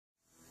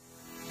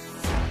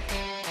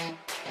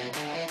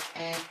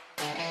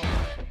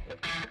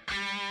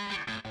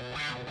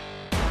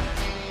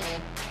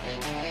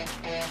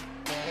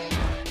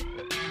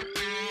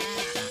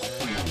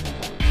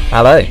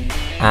Hello,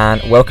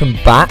 and welcome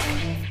back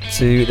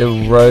to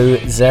the Row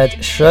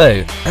Z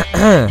show.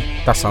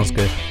 That sounds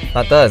good.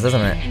 That does,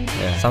 doesn't it?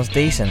 Yeah. Sounds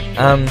decent.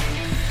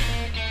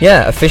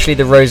 Yeah, officially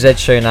the Row Z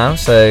show now,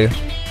 so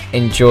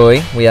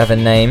enjoy. We have a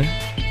name.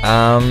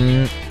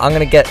 I'm going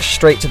to get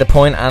straight to the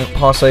point and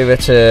pass over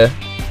to...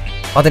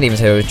 I didn't even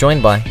say who I was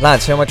joined by.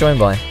 Lads, who am I joined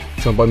by?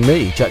 Joined by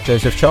me, Jack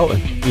Joseph Charlton.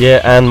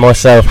 Yeah, and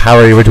myself,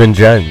 Harry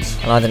Ridwin-Jones.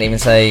 And I didn't even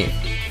say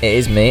it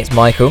is me, it's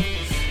Michael.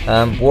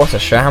 What a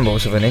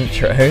shambles of an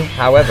intro.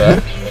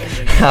 However,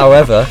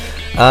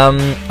 I'm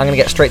going to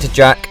get straight to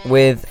Jack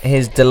with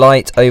his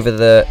delight over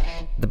the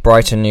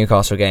Brighton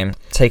Newcastle game.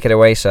 Take it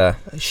away, sir.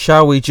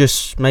 Shall we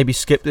just maybe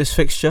skip this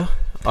fixture?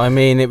 I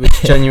mean, it was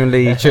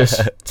genuinely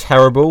just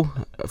terrible.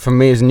 For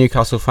me as a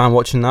Newcastle fan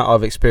watching that,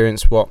 I've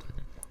experienced,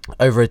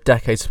 over a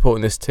decade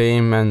supporting this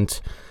team,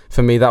 and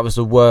for me that was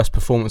the worst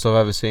performance I've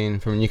ever seen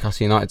from a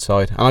Newcastle United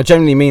side. And I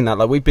genuinely mean that.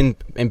 Like, we've been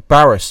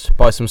embarrassed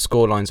by some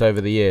scorelines over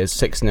the years,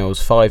 6-0,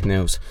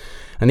 5-0.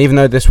 And even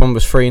though this one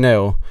was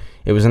 3-0,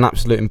 it was an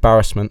absolute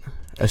embarrassment,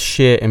 a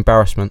sheer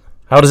embarrassment.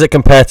 How does it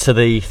compare to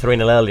the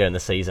 3-0 earlier in the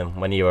season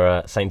when you were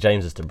at St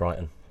James's to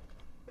Brighton?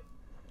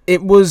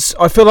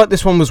 I feel like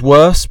this one was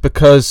worse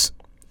because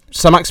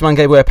Saint-Maximin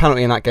gave away a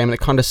penalty in that game and it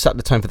kind of set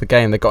the tone for the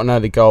game. They got an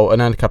early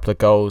couple of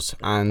goals,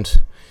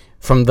 and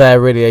from there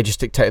really they just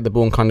dictated the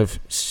ball and kind of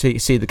see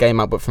the game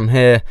out. But from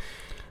this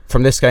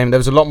game, there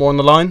was a lot more on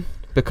the line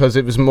because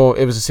it was a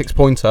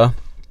 6-pointer,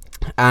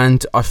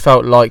 and I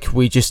felt like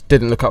we just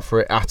didn't look up for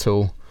it at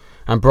all.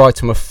 And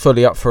Brighton were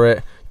fully up for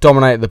it,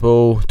 dominated the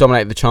ball,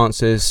 dominated the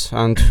chances,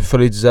 and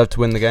fully deserved to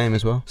win the game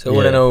as well. So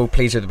all in all,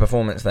 pleased with the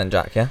performance then,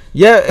 Jack, yeah?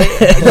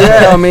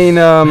 Yeah, I mean,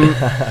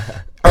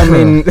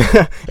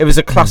 it was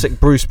a classic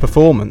Bruce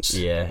performance.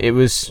 Yeah. It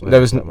was there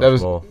was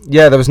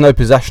no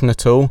possession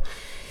at all.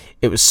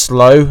 It was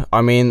slow.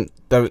 I mean,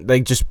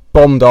 they just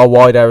bombed our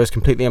wide areas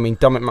completely. I mean,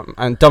 Dummett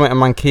and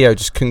Manquillo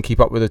just couldn't keep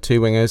up with the two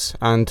wingers,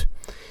 and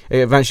it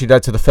eventually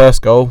led to the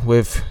first goal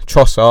with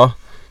Trossard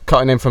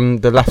cutting in from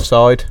the left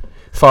side,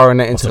 firing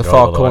it into the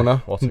far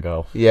corner. What a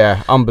goal.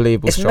 Yeah,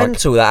 unbelievable It's strike.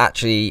 mental that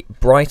actually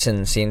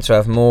Brighton seem to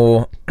have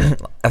more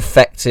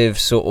effective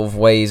sort of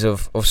ways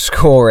of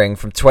scoring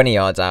from 20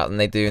 yards out than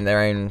they do in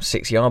their own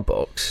 6-yard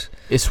box.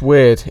 It's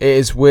weird. It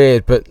is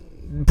weird, but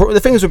the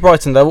thing is with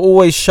Brighton, they'll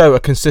always show a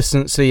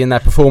consistency in their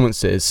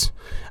performances,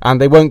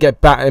 and they won't get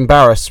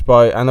embarrassed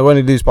and they'll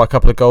only lose by a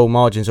couple of goal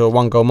margins or a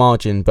 1-goal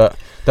margin, but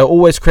they'll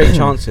always create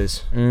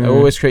chances. They'll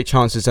always create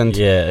chances, and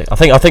yeah, I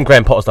think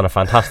Graham Potter's done a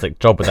fantastic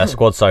job with their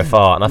squad so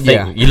far, and I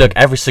think you look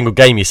every single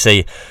game you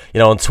see,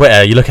 on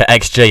Twitter, you look at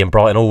XG, and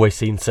Brighton always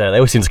seem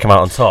to come out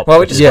on top. Well,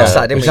 we discussed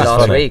that, didn't we,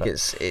 last funny. week?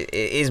 It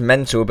is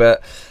mental,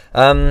 but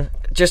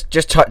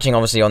just touching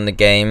obviously on the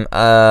game,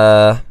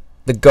 the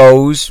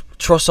goals.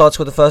 Trossard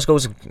scored the first goal.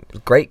 Was a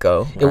great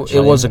goal.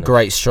 It was a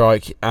great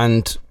strike,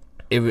 and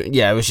it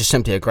was just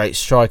simply a great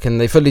strike, and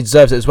they fully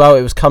deserved it as well.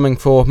 It was coming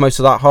for most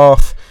of that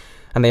half,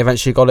 and they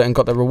eventually got it and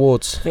got their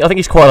rewards. I think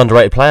he's quite an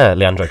underrated player,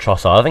 Leandro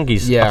Trossard. I think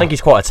he's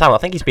quite a talent. I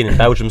think he's been in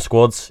Belgium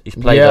squads. He's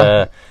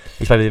played.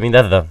 He's pretty good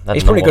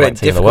at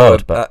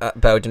difficult at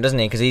Belgium, doesn't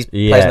he? Because he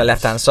plays on the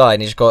left hand side,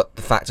 and he's got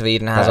the fact of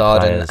Eden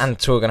Hazard and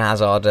Torgan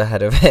Hazard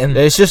ahead of him.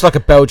 It's just like a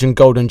Belgian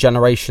golden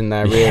generation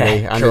there,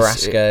 really. And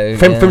Carrasco.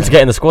 For him to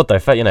get in the squad though,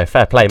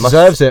 fair play.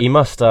 Deserves it. He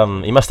must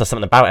have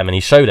something about him, and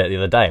he showed it the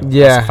other day.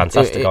 Yeah, that's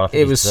fantastic.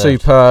 It was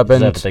superb,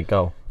 and deserved a big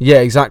goal. Yeah,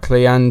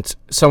 exactly. And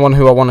someone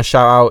who I want to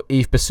shout out,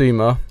 Yves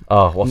Bissouma.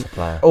 Oh, what a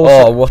player!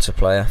 What a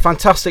player!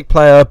 Fantastic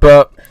player.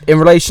 But in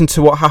relation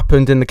to what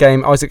happened in the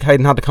game, Isaac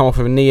Hayden had to come off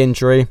with a knee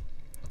injury,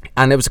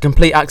 and it was a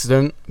complete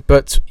accident.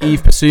 But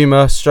Yves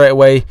Bissouma straight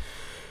away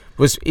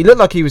he looked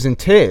like he was in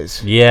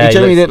tears. Yeah, he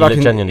genuinely looked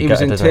like he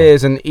was in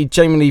tears, and he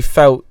genuinely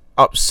felt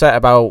upset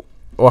about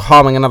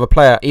harming another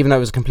player, even though it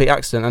was a complete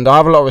accident. And I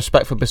have a lot of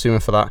respect for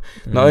Bissouma for that.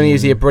 Not only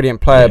is he a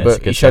brilliant player,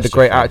 but he showed a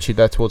great attitude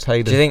there towards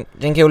Hayden. Do you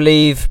think he'll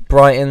leave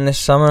Brighton this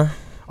summer?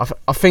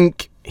 I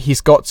think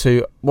he's got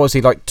to. What was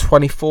he, like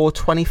 24,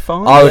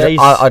 25?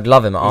 I'd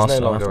love him at he's Arsenal.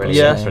 No longer really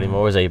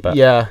anymore, is he? But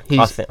yeah,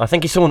 I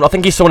think he's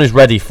someone who's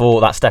ready for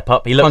that step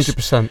up. He looks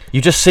 100%.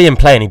 You just see him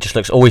play, and he just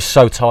looks always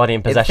so tidy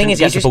in possession.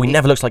 He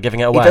never looks like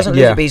giving it away. He doesn't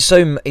lose it, but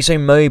he's so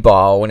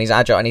mobile and he's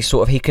agile, and he's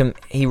sort of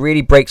he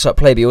really breaks up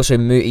play, but he also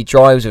he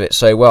drives with it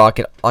so well.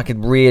 I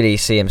could really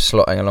see him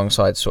slotting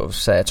alongside sort of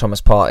say Thomas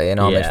Partey in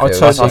our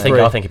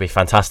midfield. I think he'd be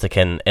fantastic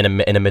in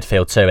a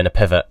midfield too, in a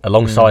pivot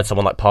alongside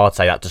someone like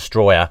Partey, that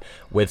destroyer,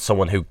 with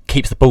someone who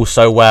keeps the ball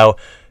so well,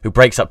 who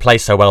breaks up play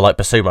so well like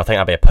Bissouma. I think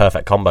that'd be a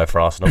perfect combo for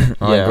Arsenal.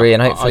 I agree,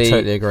 and hopefully I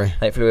totally agree.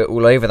 Hopefully we're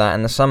all over that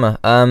in the summer.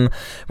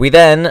 We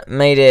then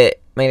made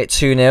it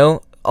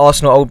 2-0.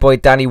 Arsenal old boy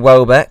Danny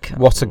Welbeck.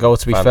 What a goal,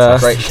 to be fair.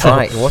 Great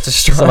strike. What a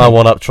strike. Somehow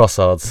one up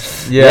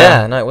Trossard's.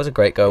 Yeah, no, it was a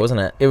great goal, wasn't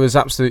it? It was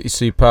absolutely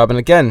superb, and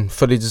again,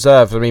 fully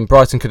deserved. I mean,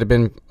 Brighton could have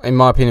been, in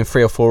my opinion,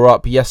 3 or 4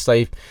 up. Yes,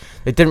 they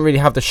didn't really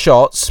have the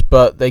shots,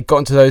 but they got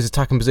into those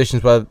attacking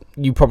positions where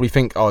you probably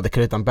think, they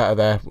could have done better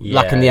there,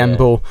 lacking the end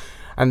ball.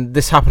 And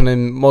this happened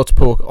on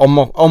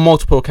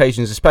multiple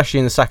occasions, especially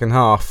in the second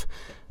half.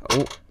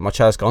 Oh, my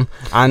chair's gone.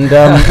 And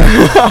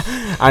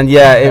and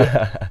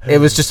yeah, it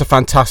was just a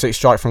fantastic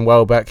strike from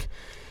Welbeck.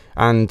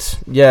 And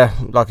yeah,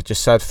 like I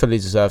just said, fully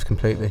deserved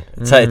completely.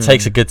 It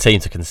takes a good team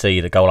to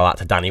concede a goal like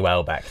that to Danny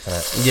Welbeck,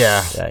 doesn't it?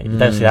 Yeah. You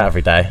don't see that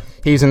every day.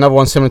 He's another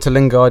one similar to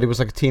Lingard. He was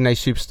like a teenage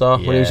superstar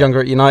when he was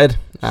younger at United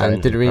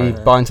and didn't really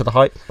buy into the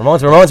hype.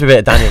 Reminds me a bit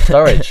of Daniel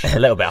Sturridge a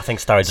little bit. I think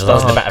Sturridge is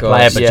obviously the better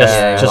player, but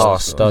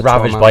just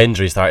ravaged by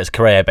injuries throughout his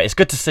career. But it's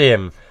good to see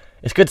him.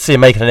 It's good to see him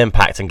making an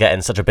impact and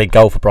getting such a big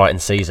goal for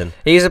Brighton's season.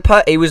 He was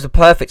the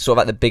perfect sort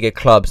of at the bigger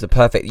clubs, the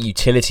perfect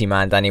utility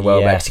man, Danny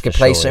Welbeck. Yes, he could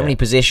play so many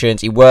positions.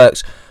 He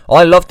works.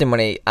 I loved him when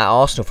he at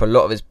Arsenal for a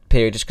lot of his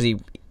period, just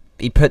because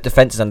he put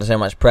defences under so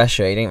much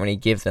pressure. He didn't really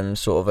give them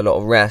sort of a lot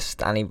of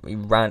rest, and he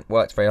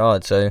worked very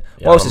hard. So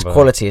whilst his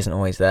quality isn't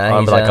always there, I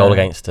remember that goal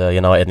against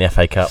United in the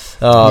FA Cup.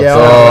 Oh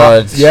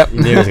God! Yep,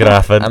 you knew it was going to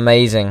happen.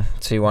 Amazing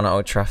 2-1 at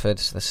Old Trafford.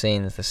 The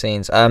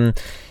scenes.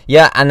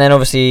 Yeah, and then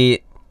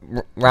obviously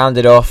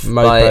rounded off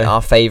by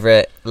our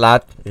favourite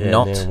lad,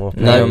 Neil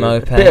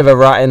Maupay. Bit of a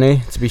rat, isn't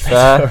he, to be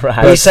fair?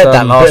 We said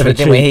that last week,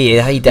 didn't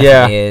we? He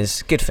definitely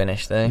is. Good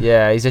finish, though.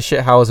 Yeah, he's a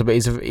shithouser, but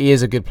he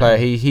is a good player.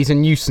 He's a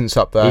nuisance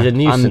up there. He's a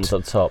nuisance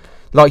up top.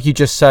 Like you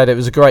just said, it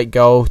was a great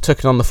goal. Took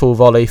it on the full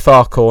volley,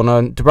 far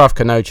corner.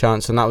 Dubravka no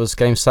chance, and that was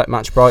game, set,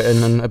 match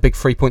Brighton, and a big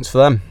 3 points for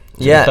them.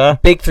 Yeah,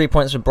 big 3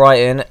 points for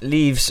Brighton.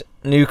 Leaves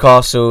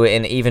Newcastle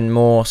in even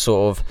more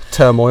sort of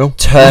turmoil.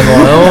 I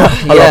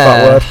love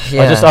that word.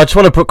 Yeah. I just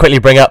want to quickly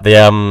bring up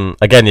the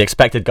again the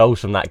expected goals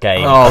from that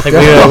game. Oh, I think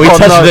we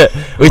touched it.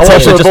 We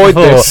touched it just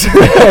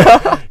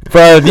before.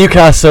 For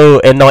Newcastle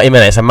in 90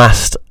 minutes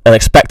amassed an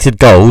expected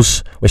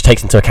goals, which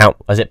takes into account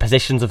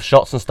positions of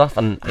shots and stuff,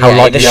 and how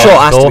likely the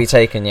shot has to be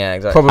taken. Yeah,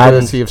 exactly.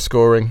 Probability of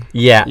scoring.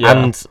 Yeah,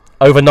 and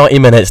over 90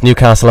 minutes,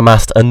 Newcastle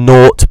amassed a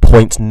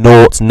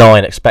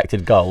 0.09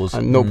 expected goals.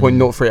 And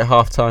 0.03 at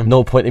half time.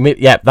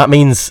 That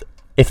means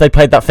if they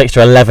played that fixture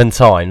 11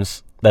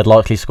 times, they'd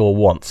likely score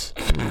once.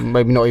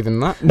 Maybe not even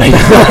that. No,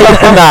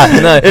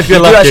 if you're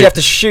lucky. You actually have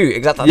to shoot.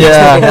 Exactly.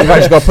 Yeah, you've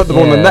actually got to put the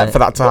ball in the net for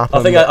that to happen.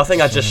 I think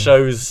that just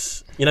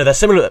shows, they're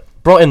similar.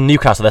 Brighton and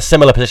Newcastle, they're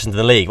similar positions in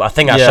the league, but I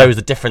think that shows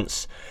the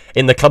difference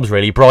in the clubs,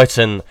 really.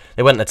 Brighton,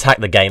 they went and attacked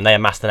the game. They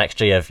amassed an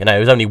XG of, it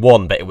was only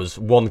 1, but it was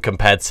 1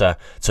 compared to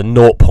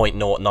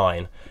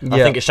 0.09.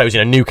 I think it shows,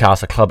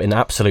 Newcastle, a club in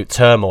absolute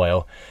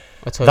turmoil.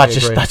 That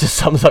just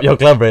sums up your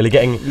club, really,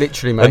 getting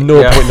literally, mate, a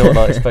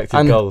 0.09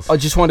 expected goals. I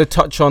just wanted to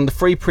touch on the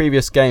 3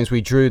 previous games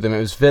we drew them. It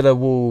was Villa,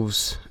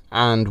 Wolves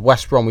and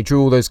West Brom. We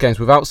drew all those games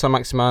without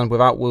Saint-Maximin,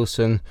 without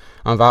Wilson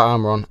and without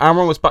Almiron.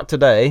 Almiron was back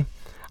today.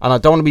 And I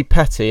don't want to be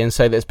petty and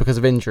say that it's because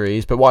of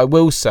injuries, but what I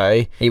will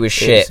say... He was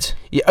shit.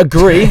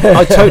 Agree.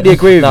 I totally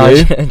agree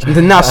with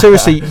you. Now,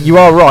 seriously, you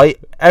are right.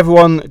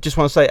 Everyone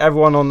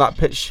on that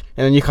pitch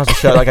in a Newcastle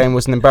shirt that game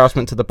was an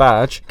embarrassment to the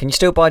badge. Can you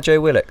still buy Joe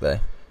Willock, though?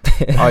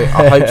 I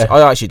hope so.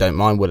 I actually don't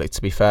mind Willock,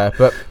 to be fair.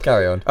 But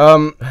carry on.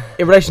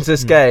 In relation to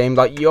this game,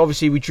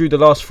 we drew the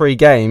last 3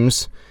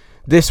 games.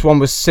 This one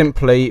was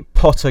simply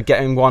Potter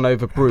getting one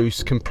over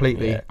Bruce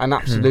completely and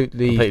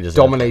absolutely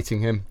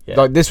dominating him.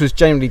 Yeah. This was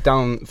genuinely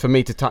down for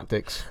me to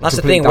tactics. That's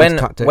the thing.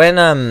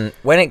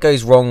 When it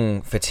goes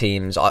wrong for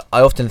teams, I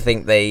often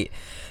think the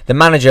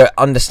manager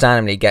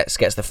understandably gets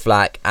the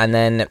flack, and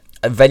then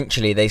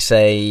eventually they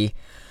say,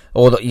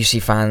 or that you see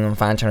fan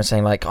trying to say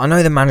I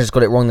know the manager's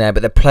got it wrong there,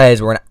 but the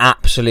players were an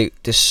absolute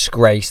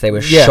disgrace. They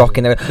were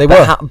shocking. They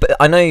were. But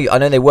I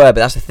know they were. But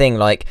that's the thing.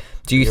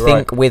 Do you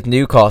think with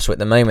Newcastle at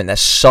the moment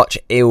there's such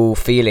ill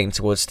feeling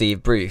towards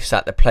Steve Bruce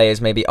that the players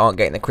maybe aren't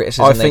getting the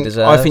criticism they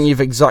deserve? I think you've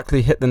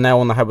exactly hit the nail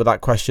on the head with that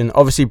question.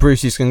 Obviously,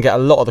 Bruce is going to get a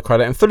lot of the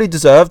credit, and fully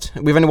deserved.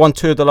 We've only won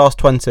 2 of the last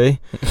 20,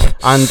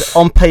 and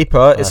on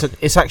paper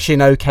it's actually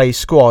an okay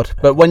squad.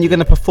 But when you're going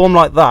to perform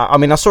like that,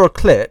 I saw a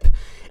clip.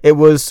 It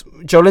was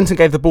Joe Linton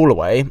gave the ball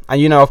away,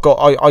 and I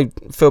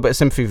feel a bit of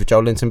sympathy for Joe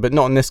Linton, but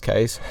not in this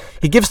case.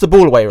 He gives the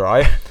ball away,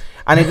 right?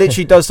 And he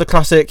literally does the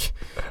classic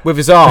with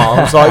his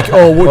arms, what do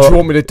you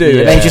want me to do?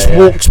 And then he just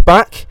walks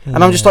back,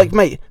 and I'm just like,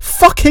 mate,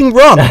 fucking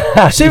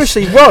run!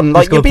 Seriously, run!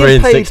 You're being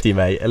paid 60,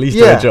 mate. At least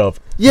do a job.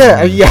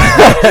 Yeah.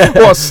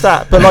 What a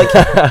stat!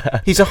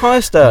 But he's a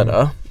highest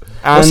earner.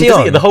 What's he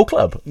on? The whole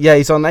club? Yeah,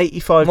 he's on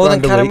 85 more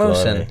than Callum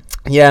Wilson.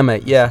 Yeah,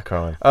 mate. Yeah.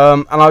 Crying.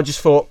 And I just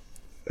thought,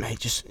 mate,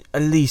 just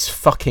at least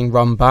fucking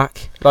run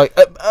back.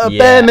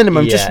 Bare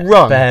minimum, just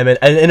run. Bare minimum.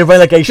 And in a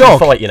relegation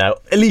fight,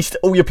 at least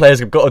all your players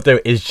have got to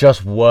do is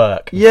just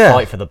work.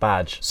 Fight for the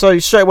badge. So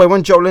straight away,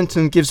 when Joe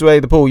Linton gives away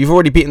the ball, you've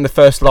already beaten the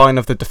first line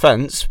of the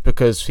defence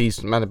because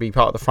he's meant to be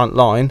part of the front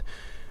line.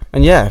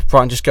 And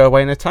Brighton just go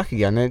away and attack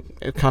again.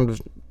 It kind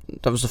of...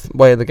 That was the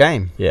way of the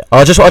game. Yeah.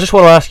 I just want to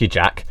ask you,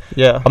 Jack.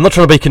 Yeah. I'm not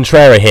trying to be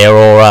contrary here,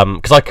 or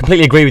because I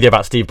completely agree with you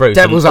about Steve Bruce.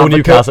 Devil's advocate.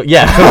 Newcastle.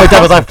 Yeah.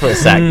 Devil's advocate for a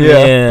sec.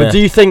 Yeah. But do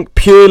you think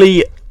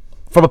purely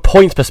from a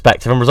points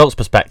perspective and results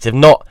perspective,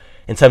 not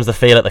in terms of the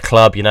feel at the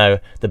club,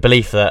 the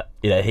belief that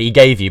he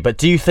gave you, but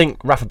do you think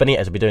Rafa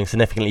Benitez will be doing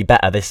significantly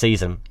better this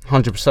season?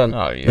 100%.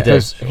 Oh yeah.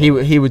 Because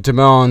he would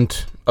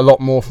demand a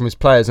lot more from his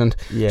players. And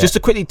just to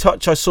quickly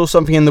touch, I saw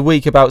something in the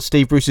week about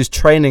Steve Bruce's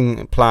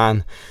training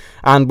plan.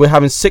 and we're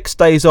having 6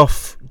 days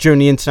off during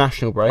the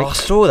international break. Oh, I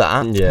saw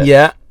that.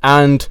 Yeah,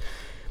 and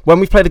when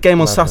we played a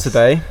game on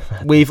Saturday,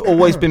 we've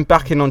always been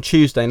back in on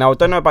Tuesday. Now, I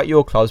don't know about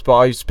your clubs, but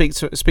I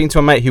speaking to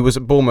a mate who was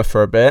at Bournemouth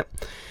for a bit,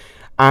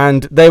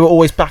 and they were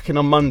always back in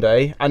on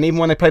Monday, and even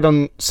when they played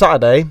on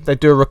Saturday, they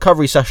do a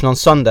recovery session on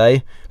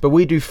Sunday, but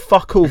we do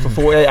fuck all for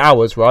 48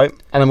 hours, right?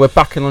 And then we're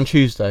back in on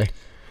Tuesday.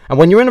 And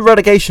when you're in a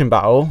relegation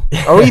battle,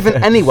 or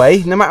even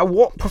anyway, no matter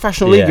what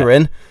professional league you're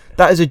in,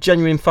 that is a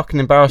genuine fucking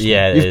embarrassment.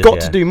 Yeah, You've got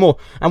to do more.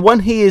 And when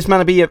he is meant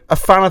to be a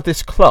fan of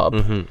this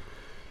club,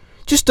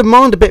 just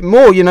demand a bit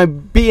more,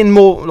 be in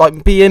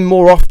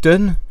more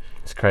often.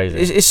 It's crazy.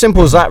 It's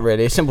simple as that,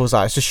 really. It's simple as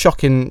that. It's a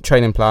shocking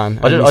training plan.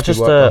 I just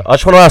want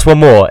to ask one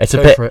more. It's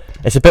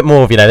a bit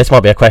more of, this might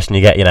be a question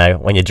you get,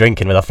 when you're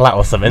drinking with a flat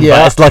or something,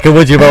 but it's like a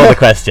would you rather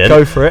question.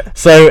 Go for it.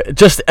 So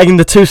just in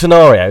the two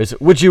scenarios,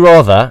 would you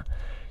rather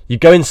you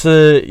go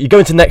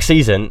into next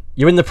season,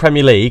 you're in the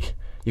Premier League,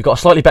 you've got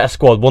a slightly better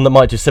squad, one that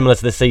might do similar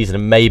to this season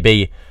and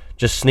maybe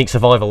just sneak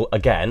survival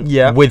again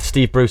with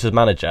Steve Bruce as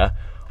manager,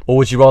 or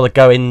would you rather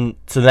go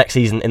into the next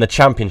season in the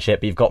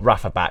Championship, but you've got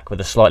Rafa back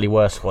with a slightly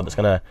worse squad that's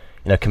going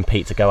to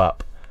compete to go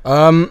up?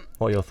 What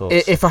are your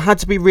thoughts? If I had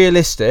to be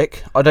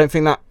realistic, I don't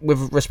think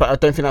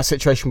that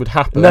situation would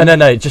happen.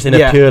 No, just in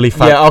a purely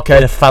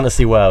in a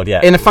fantasy world,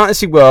 In a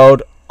fantasy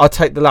world, I'd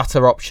take the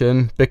latter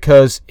option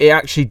because it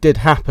actually did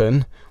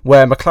happen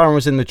where McLaren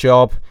was in the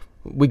job.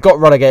 We got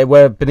relegated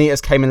where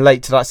Benitez came in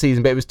late to that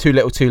season, but it was too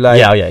little too late.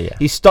 Yeah.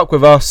 He stuck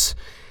with us,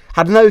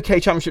 had an okay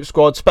Championship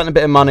squad, spent a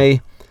bit of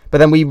money, but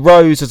then we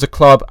rose as a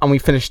club and we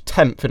finished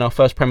 10th in our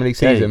first Premier League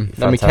season.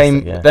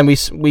 Then we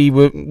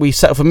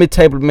settled for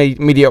mid-table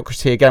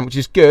mediocrity again, which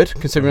is good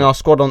considering our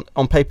squad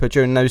on paper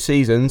during those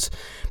seasons.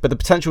 But the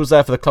potential was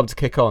there for the club to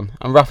kick on,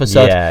 and Rafa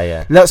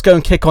said, "Let's go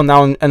and kick on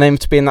now and aim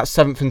to be in that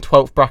 7th and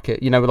 12th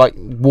bracket." Like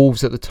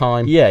Wolves at the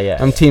time,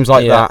 and teams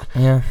like that.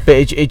 Yeah.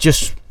 But it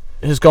just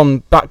has gone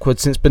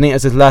backwards since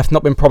Benitez has left.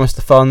 Not been promised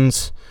the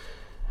funds,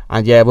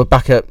 and we're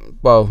back at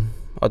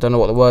I don't know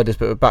what the word is,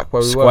 but we're back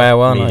where we were. Square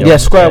one.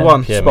 Square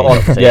one. Spot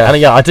on.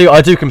 And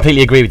I do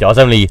completely agree with you. I was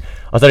only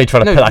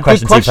trying to put that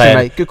question to you,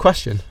 mate. Good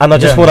question. And I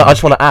just want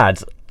to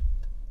add.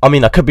 I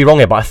mean, I could be wrong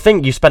here, but I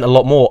think you spent a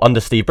lot more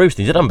under Steve Bruce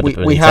than you did under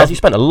Benitez. You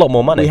spent a lot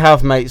more money. We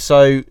have, mate.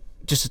 So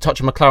just to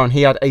touch on McLaren,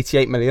 he had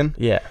 88 million.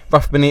 Yeah.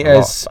 Rafa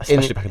Benitez,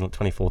 especially back in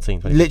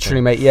 2014.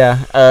 Literally, mate.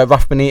 Yeah.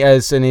 Rafa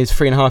Benitez in his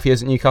 3.5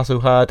 years at Newcastle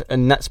had a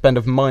net spend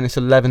of minus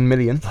 11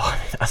 million.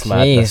 That's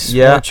madness.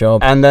 Yeah. Good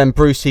job. And then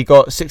Bruce, he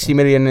got 60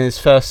 million in his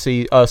first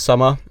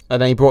summer,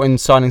 and then he brought in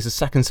signings the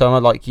second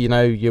summer, like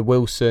your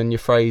Wilson, your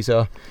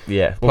Fraser.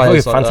 Yeah.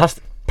 Players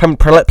fantastic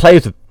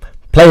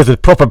players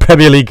with proper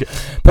Premier League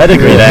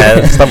pedigree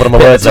there. Stumbled on my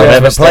words there.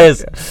 But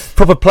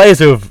proper players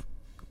who have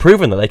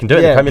proven that they can do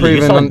it in the Premier League.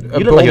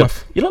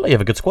 You look like you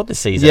have a good squad this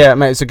season. Yeah,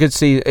 mate, it's a good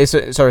season. It's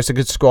a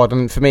good squad,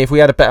 and for me, if we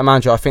had a better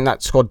manager, I think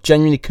that squad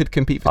genuinely could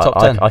compete for top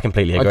 10. I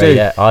completely agree.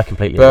 I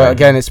completely agree. But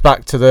again, it's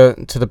back to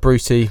the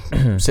Brucey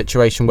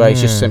situation where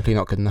he's just simply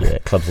not good enough. Yeah,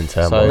 club's in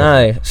turmoil.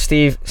 No,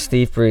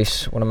 Steve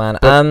Bruce, what a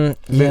man.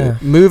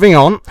 Moving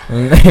on.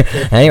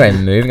 Anyway,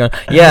 moving on.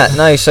 Yeah,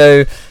 no,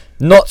 so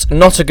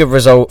not a good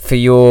result for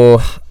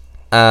your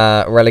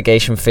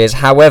relegation fears.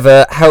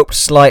 However, helped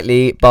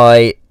slightly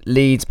by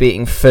Leeds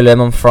beating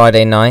Fulham on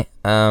Friday night.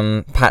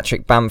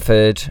 Patrick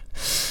Bamford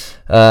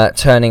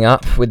turning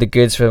up with the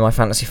goods for my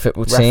fantasy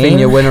football team.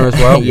 Rafinha winner as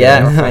well.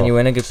 Rafinha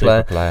winner, good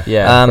player.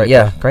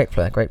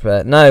 Great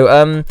player.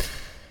 No,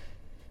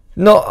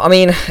 I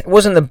mean, it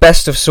wasn't the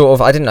best of sort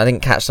of. I didn't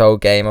catch the whole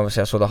game.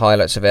 Obviously, I saw the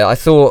highlights of it. I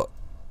thought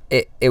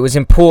it was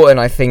important,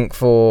 I think,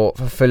 for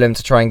Fulham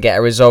to try and get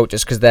a result,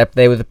 just because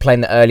they were playing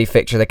the early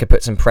fixture. They could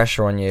put some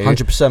pressure on you.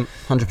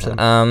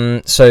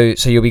 100%.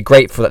 So you'll be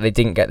grateful that they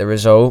didn't get the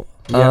result.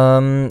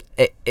 Yeah.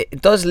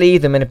 It does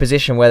leave them in a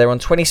position where they're on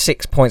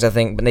 26 points, I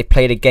think, but they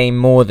played a game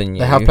more than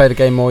you. They have played a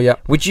game more, yeah.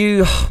 Would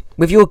you,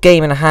 with your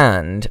game in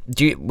hand,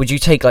 would you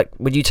take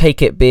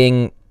it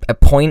being a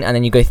point and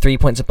then you go 3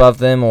 points above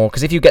them, or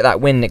because if you get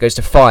that win, it goes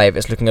to 5.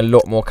 It's looking a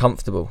lot more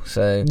comfortable.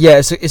 So yeah,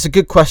 it's a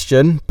good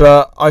question,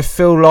 but I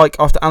feel like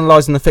after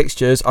analysing the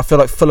fixtures, I feel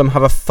like Fulham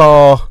have a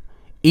far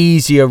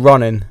easier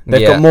running.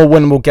 They've got more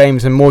winnable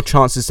games and more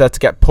chances there to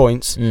get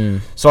points.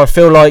 So I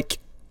feel like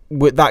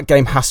that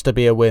game has to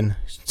be a win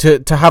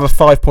to have a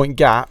 5-point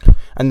gap,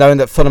 and knowing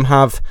that Fulham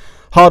have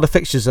harder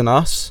fixtures than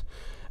us,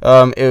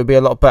 it would be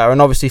a lot better.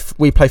 And obviously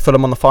we play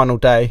Fulham on the final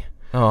day.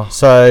 Oh,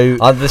 so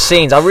the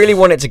scenes. I really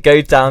want it to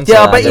go down to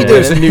I that. bet you do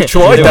as a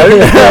neutral. I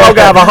don't. I'm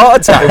gonna have a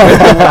heart attack.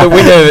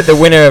 the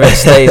winner of it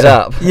stays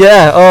up.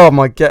 Yeah. Oh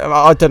my god.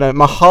 I don't know.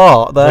 My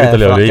heart there.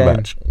 The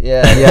rematch.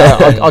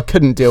 Yeah. I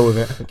couldn't deal with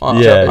it.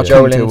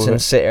 Joe Linton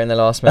sit here in the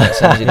last minute,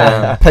 sends you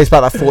down. Pays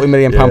back that £40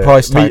 million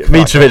price tag.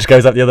 Mitrovic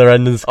goes up the other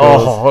end and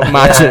scores. Oh,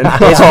 imagine.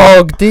 It's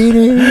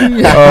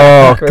Hogdini.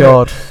 Oh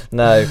god.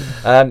 No.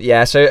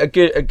 So a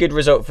good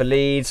result for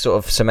Leeds, sort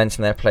of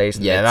cementing their place.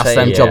 Yeah, that's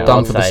them job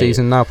done for the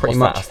season now, pretty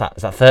much. Is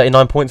that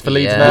 39 points for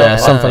Leeds now? Yeah,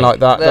 something like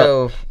that.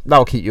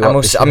 That'll keep you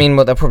up. I mean,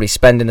 they'll probably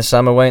spend in the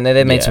summer, won't they?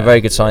 They made some very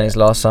good signings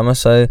last summer.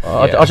 So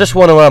I just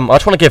want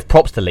to give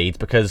props to Leeds,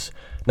 because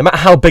no matter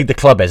how big the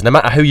club is, no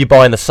matter who you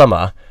buy in the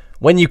summer,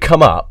 when you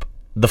come up,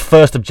 the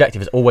first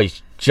objective is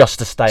always just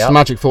to stay It's up. a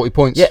magic 40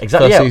 points. Yeah,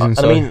 exactly. First Yeah, season, and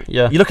I mean,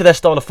 yeah. you look at their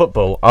style of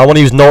football. I want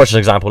to use Norwich as an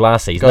example.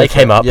 Last season, they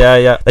came up.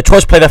 Yeah. They tried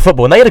to play their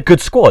football, and they had a good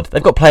squad.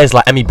 They've got players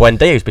like Emi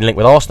Buendia, who's been linked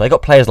with Arsenal. They've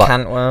got players like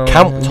Cantwell.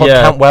 Todd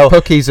Cantwell.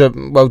 Puckie's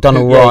done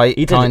all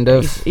right, kind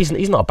of.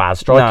 He's not a bad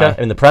striker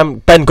in the Prem.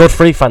 Ben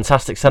Godfrey,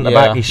 fantastic centre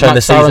back. He's shown Max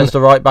this season. Aaron's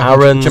the right back.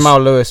 Aaron's, Jamal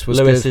Lewis was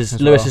Lewis good is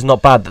as Lewis well. is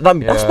not bad.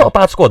 That's not a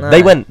bad squad. No.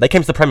 They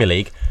came to the Premier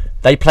League.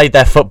 They played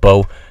their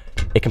football.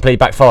 It completely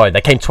backfired.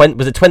 They came 20.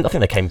 Was it 20? I think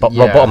they came rock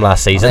bottom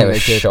last I season. think it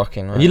was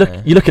shocking. And you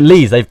look at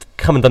Leeds. They've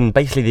come and done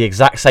basically the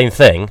exact same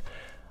thing.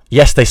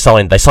 Yes, they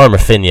signed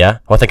Rafinha,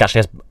 who I think actually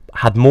has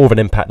had more of an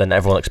impact than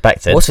everyone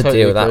expected. What a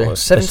Totally deal that agree.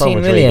 was.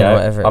 17 million or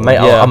whatever.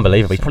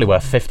 Unbelievable. He's probably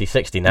worth 50,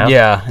 60 now.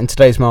 Yeah, in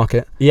today's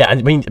market. Yeah, and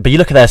I mean, but you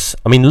look at this.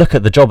 I mean, look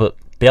at the job that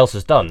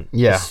Bielsa's done.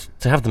 Yeah.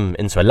 To have them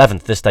into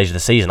 11th this stage of the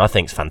season, I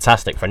think is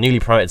fantastic for a newly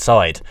promoted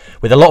side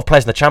with a lot of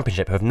players in the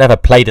Championship who have never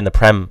played in the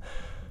Prem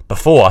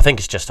before. I think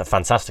it's just a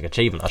fantastic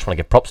achievement. I just want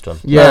to give props to him.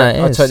 Yeah,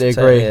 No, I it is, totally it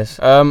totally agree. is.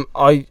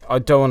 I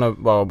don't want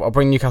to. Well, I'll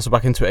bring Newcastle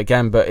back into it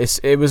again, but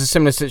it was a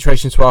similar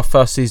situation to our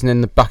first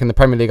season back in the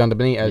Premier League under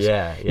Benitez.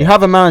 Yeah. You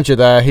have a manager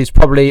there who's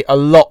probably a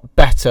lot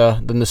better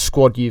than the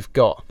squad you've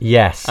got,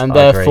 Yes, and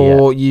I agree,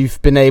 therefore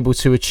you've been able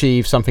to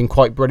achieve something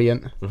quite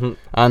brilliant. Mhm.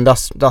 And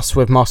that's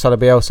with Marcelo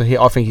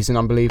Bielsa. I think he's an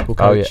unbelievable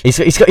coach. Oh yeah,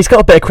 he's got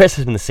a bit of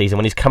criticism this season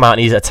when he's come out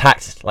and he's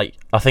attacked. Like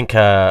I think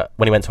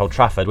when he went to Old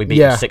Trafford, we beat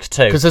him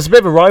 6-2. Because there's a bit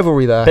of a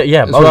rivalry there. But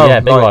yeah, as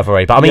well. big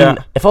rivalry. But I mean, Yeah.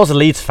 if I was a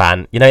Leeds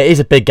fan, it is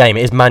a big game.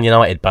 It is Man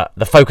United, but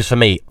the focus for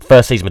me,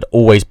 first season would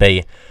always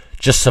be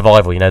just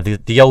survival.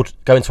 The old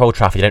going to Old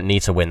Trafford, you don't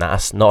need to win that.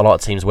 That's not a lot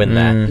of teams win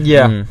there.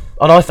 Yeah. And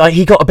I thought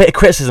he got a bit of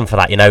criticism for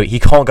that. He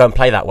can't go and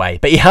play that way,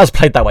 but he has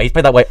played that way. He's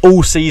played that way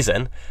all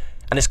season,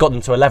 and it's got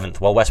them to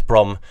 11th. While West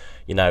Brom,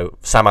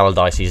 Sam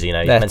Allardyce, he's he's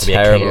meant to be a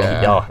king. terrible.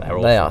 Yeah, they're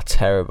awful. They are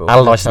terrible.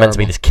 Allardyce is meant to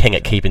be this king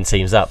at keeping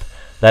teams up.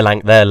 I don't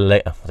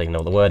even know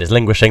what the word is.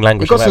 Languishing.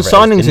 We've got some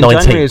signings in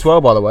January as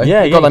well, by the way.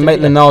 Yeah, We've got like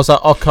Maitland Niles,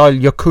 Arkay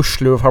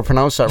Yokushlu, if I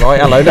pronounce that right.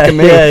 Hello, look at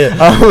me.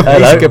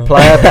 He's a good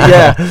player. But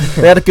yeah,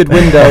 they had a good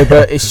window,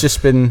 but it's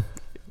just been...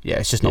 Yeah,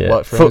 it's just not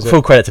worked for him.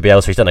 Full credit to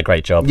Bielsa. He's done a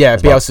great job. Yeah,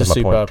 That's Bielsa's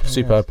my point.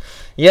 superb.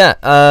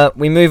 Yeah,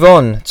 we move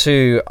on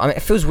to... I mean,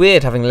 it feels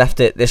weird having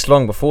left it this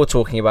long before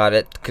talking about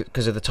it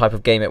because of the type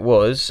of game it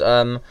was.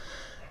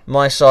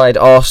 My side,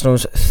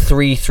 Arsenal's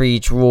 3-3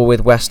 draw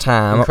with West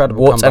Ham.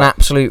 Incredible What an comeback.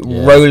 absolute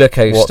roller What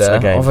coaster a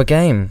game. of a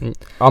game.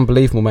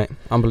 Unbelievable, mate.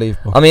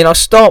 Unbelievable. I mean, I'll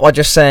start by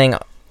just saying,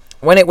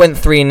 when it went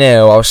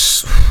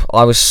 3-0,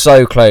 I was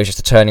so close just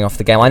to turning off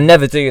the game. I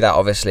never do that,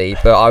 obviously,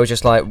 but I was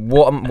just like,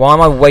 why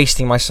am I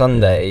wasting my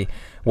Sunday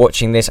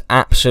watching this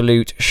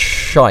absolute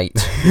shite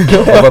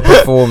of a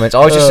performance?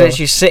 I was just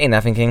literally sitting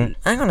there thinking,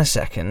 hang on a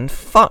second,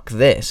 fuck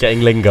this. Getting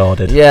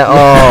Lingarded. Yeah,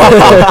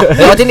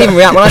 I didn't even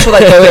react. When I saw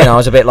that go in, I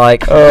was a bit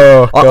like,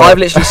 I've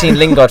literally seen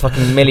Lingard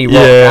fucking Millie Rock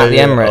at the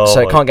Emirates,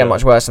 so it can't get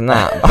much worse than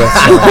that.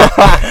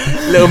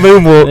 But, Little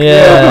moonwalk.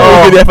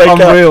 Yeah.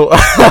 Unreal.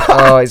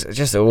 it's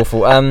just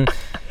awful. The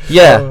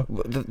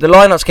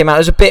lineups came out.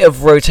 There's a bit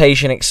of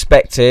rotation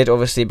expected,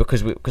 obviously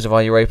because of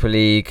our Europa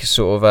League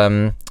sort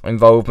of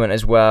involvement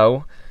as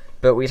well.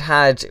 But we'd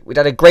had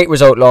a great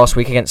result last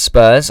week against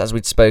Spurs, as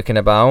we'd spoken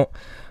about.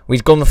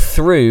 We'd gone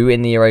through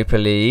in the Europa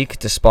League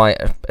despite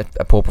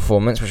a poor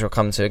performance, which we'll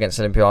come to against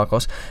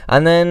Olympiacos.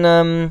 And then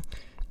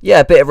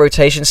a bit of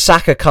rotation.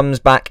 Saka comes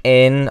back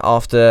in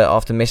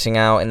after missing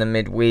out in the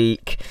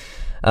midweek.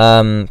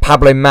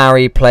 Pablo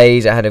Mari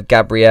plays ahead of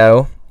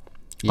Gabriel.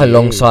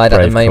 Alongside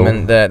at the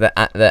moment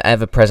the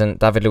ever-present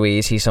David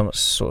Luiz. He sort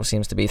of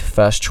seems to be the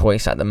first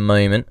choice at the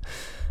moment,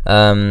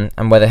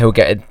 and whether he'll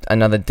get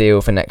another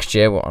deal for next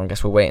year, well, I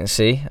guess we'll wait and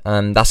see.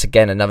 That's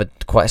again another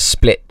quite a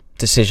split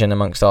decision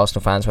amongst Arsenal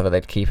fans whether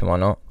they'd keep him or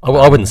not.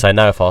 I wouldn't say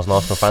no if I was an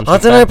Arsenal fan. I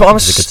don't know, but I'm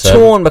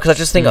torn because I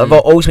just think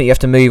ultimately you have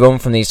to move on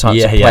from these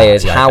types of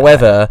players.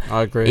 However,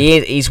 I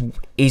agree.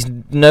 He's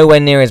nowhere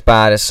near as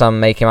bad as some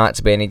make him out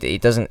to be, and he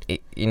doesn't.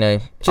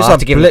 Just I have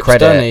to give him credit.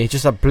 Doesn't he?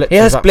 Just a blip. He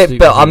has blip,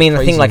 but I mean,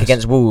 the thing like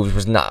against Wolves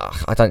was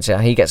I don't see how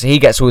he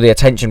gets all the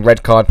attention,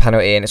 red card,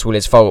 penalty, and it's all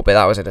his fault. But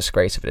that was a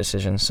disgrace of a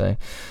decision. So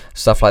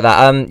stuff like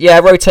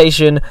that.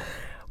 Rotation.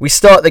 We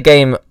start the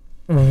game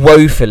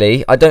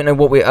woefully. I don't know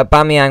what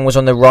Aubameyang was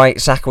on the right,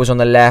 Saka was on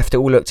the left. It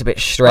all looked a bit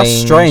strange.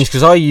 That's strange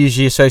because I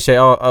usually associate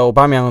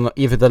Aubameyang on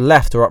either the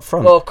left or up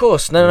front. Well, of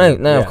course, no,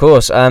 of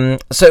course.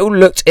 So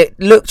it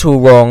looked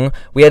all wrong.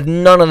 We had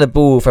none of the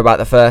ball for about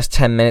the first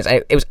 10 minutes.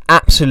 It was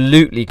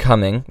absolutely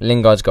coming.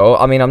 Lingard's goal.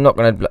 I mean, I'm not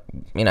going to,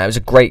 it was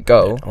a great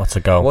goal. What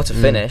a goal! What a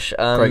finish!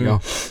 Great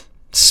goal.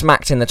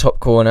 Smacked in the top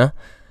corner.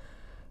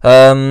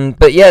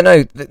 But yeah,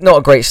 no, not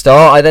a great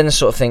start. I then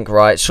sort of think,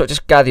 right,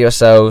 just gather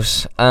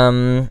yourselves.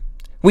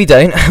 We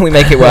don't. We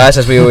make it worse,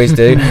 as we always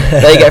do.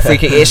 They get a free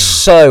kick. It's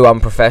so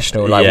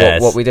unprofessional,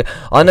 what we do.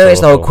 I know it's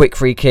not a quick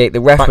free kick.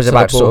 The ref was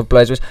about to sort of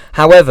blow his whistle.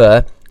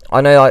 However, I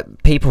know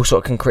people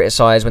sort of can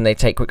criticise when they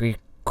take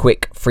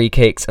quick free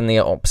kicks and the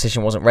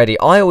opposition wasn't ready.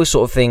 I always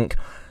sort of think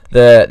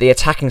the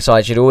attacking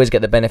side should always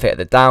get the benefit of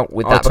the doubt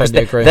with that, because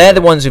agree. they're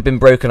the ones who've been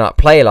broken up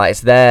play. Like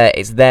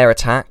it's their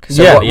attack.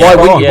 So Yeah,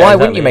 why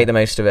wouldn't you make the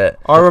most of it?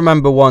 I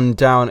remember one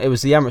down. It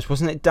was the Emirates,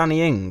 wasn't it?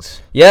 Danny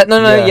Ings.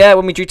 Yeah,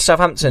 when we drew to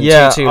Southampton 2-2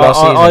 last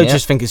season. I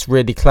just think it's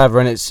really clever,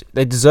 and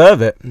they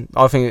deserve it.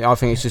 I think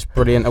it's just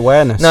brilliant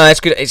awareness. No, it's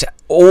good. It's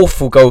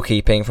awful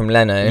goalkeeping from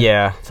Leno.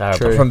 Yeah,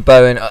 Terrible. From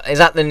Bowen. Is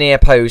at the near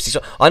post.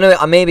 I know.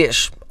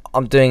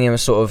 I'm doing him a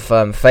sort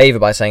of favour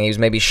by saying he was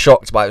maybe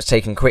shocked by it was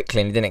taken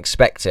quickly and he didn't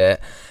expect it.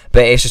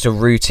 But it's just a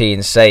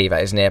routine save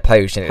at his near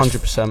post, and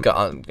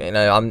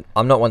 100%.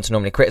 I'm not one to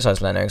normally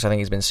criticise Leno because I think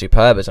he's been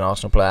superb as an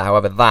Arsenal player.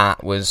 However,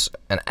 that was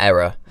an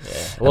error.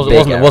 Yeah.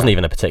 It wasn't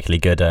even a particularly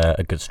good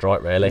a good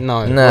strike, really.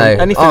 No.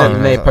 Anything at the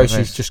near post,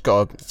 he's just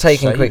got to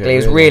taken quickly. It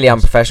was really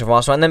unprofessional from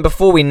Arsenal. And then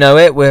before we know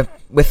it, we're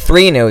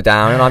 3-0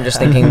 down, and I'm just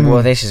thinking,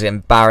 well, this is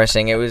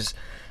embarrassing.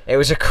 It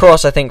was a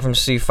cross, I think, from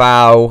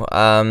Soufal.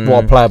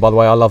 What a player, by the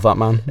way. I love that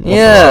man.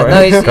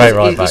 Yeah, he's great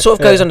right back. He sort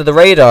of goes under the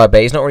radar a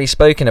bit. He's not really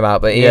spoken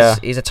about, but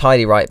he's a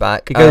tidy right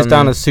back. He goes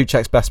down as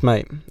Souček's best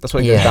mate. That's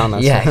what he goes down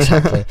as. Yeah,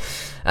 exactly.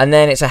 And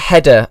then it's a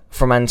header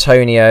from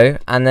Antonio,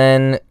 and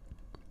then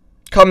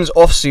comes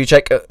off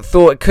Souček.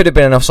 Thought it could have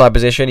been an offside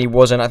position. He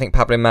wasn't. I think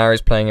Pablo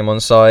Mari's playing him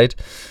onside.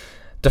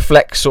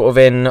 Deflects sort of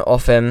in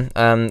off him.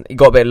 He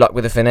got a bit of luck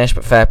with the finish,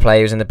 but fair play.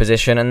 He was in the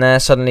position, and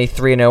they're suddenly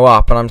 3-0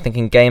 up, and I'm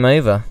thinking game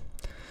over.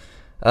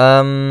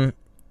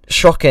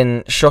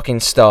 Shocking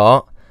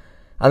start,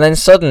 and then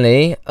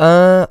suddenly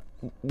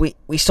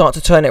we start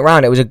to turn it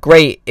around. It was a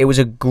great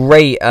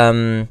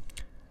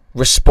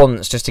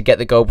response just to get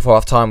the goal before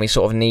half time. We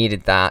sort of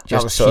needed that.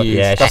 That was sort huge.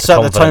 of, that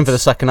set the tone for the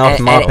second half.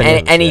 In my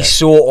opinion, any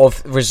sort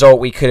of result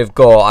we could have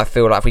got, I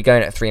feel like if we go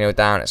in at 3-0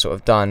 down, it's sort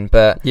of done.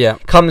 But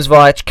comes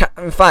via.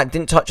 In fact,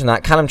 didn't touch on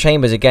that. Callum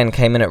Chambers again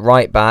came in at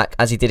right back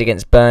as he did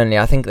against Burnley.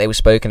 I think they were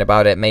spoken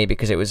about it maybe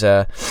because it was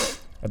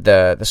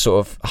the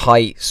sort of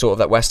height sort of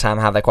that West Ham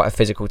have. They're quite a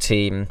physical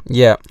team.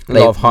 Yeah, a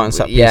lot of height on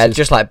set pieces. Yeah,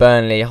 just like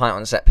Burnley, height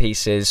on set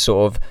pieces,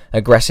 sort of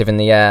aggressive in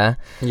the air.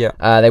 Yeah.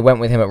 They went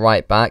with him at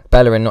right back.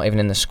 Bellerin not even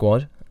in the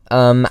squad.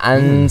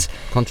 And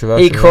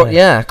controversial. He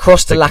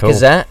crossed to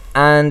Lacazette,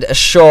 and a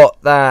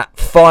shot that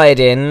fired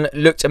in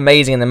looked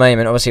amazing in the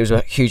moment. Obviously, it was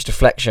a huge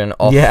deflection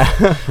off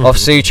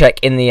Souček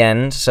in the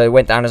end, so it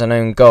went down as an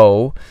own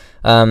goal.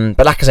 But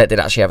Lacazette did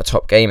actually have a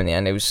top game in the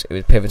end. It was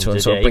pivotal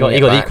and sort of bringing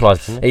it back. He got the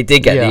equaliser, didn't he? He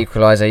did get the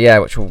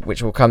equaliser,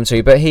 which we'll come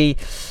to. But he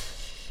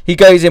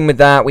goes in with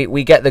that.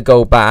 We get the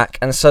goal back,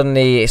 and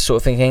suddenly it's sort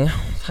of thinking,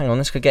 hang on,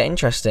 this could get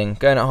interesting.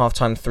 Going at half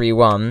time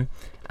 3-1,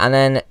 and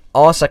then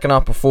our second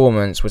half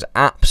performance was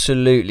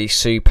absolutely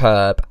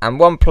superb. And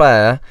one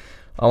player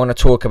I want to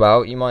talk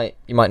about, you might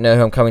know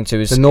who I'm coming to,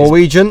 is the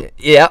Norwegian.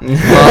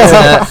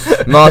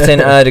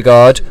 Martin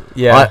Ødegaard.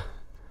 Yeah,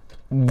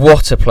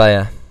 what a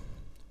player.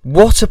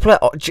 What a player!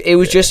 It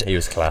was just. He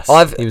was class.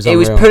 He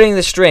was pulling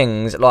the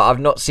strings like I've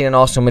not seen an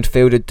Arsenal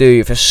midfielder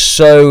do for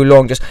so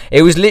long.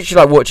 It was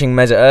literally like watching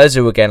Mesut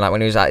Ozil again, like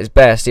when he was at his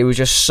best. It was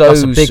just so.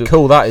 That's a big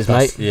call, that is,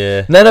 mate.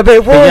 Yeah. No, but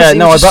it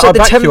was. I'll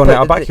back you on it.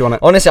 I'll back you on it.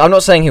 Honestly, I'm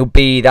not saying he'll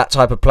be that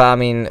type of player. I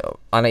mean,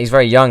 I know he's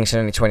very young. He's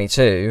only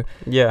 22.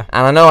 Yeah.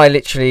 And I know I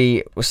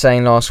literally was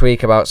saying last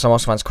week about some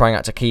Arsenal fans crying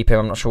out to keep him.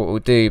 I'm not sure what we'll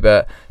do,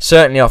 but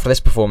certainly after this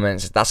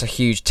performance, that's a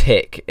huge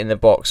tick in the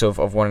box of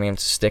wanting him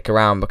to stick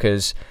around,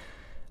 because.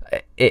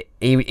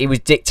 He was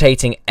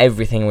dictating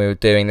everything we were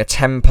doing. The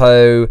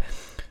tempo,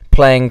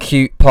 playing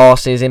cute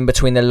passes in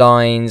between the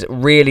lines,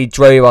 really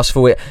drove us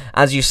forward.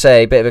 As you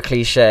say, a bit of a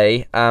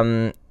cliche.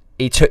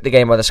 He took the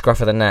game by the scruff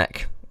of the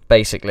neck,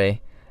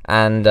 basically,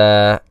 and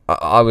I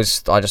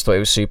just thought it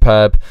was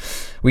superb.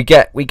 We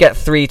get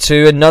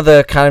 3-2.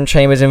 Another Callum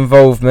Chambers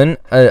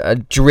involvement, a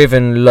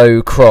driven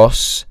low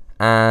cross,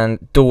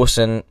 and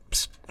Dawson.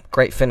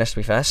 Great finish, to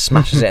be fair.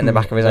 Smashes it in the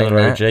back of his own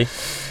net. OG.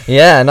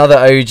 Yeah, another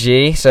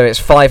OG. So it's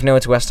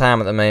 5-0 to West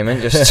Ham at the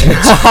moment. Just two of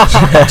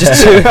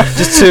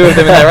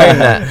them in their own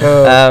net.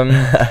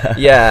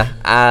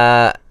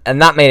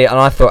 And that made it. And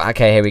I thought,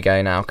 okay, here we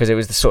go now, because it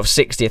was the sort of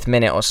 60th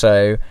minute or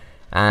so,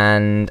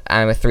 and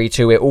with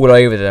 3-2, we're all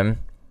over them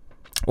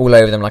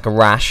like a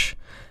rash.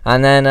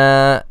 And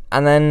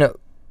then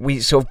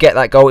we sort of get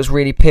that goal. It's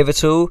really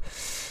pivotal.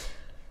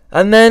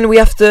 And then we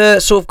have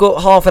to sort of go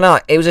half an hour.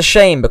 It was a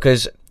shame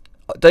because.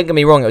 Don't get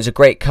me wrong, it was a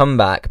great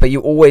comeback, but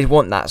you always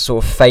want that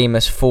sort of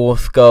famous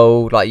fourth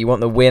goal, like you want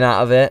the win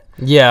out of it.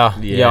 Yeah,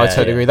 I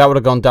totally agree. That would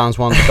have gone down as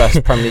one of the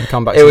best Premier League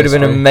comebacks. It would have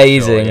been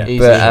amazing. Sure,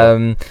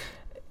 but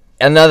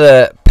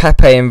another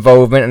Pepe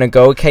involvement and a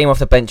goal. Came off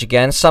the bench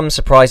again. Some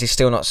surprise he's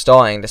still not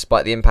starting,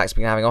 despite the impacts he's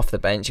been having off the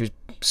bench. He was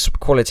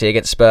quality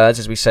against Spurs,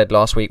 as we said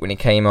last week when he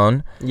came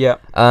on. Yeah.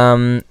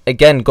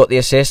 Again, got the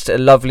assist. A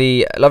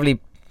lovely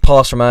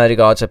pass from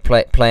Ødegaard to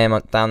play him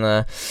down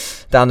the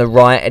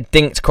right. A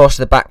dinked cross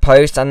to the back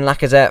post, and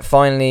Lacazette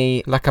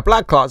finally like a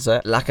blood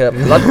closet,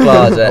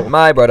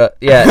 my brother.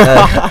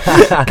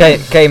 Yeah,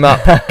 came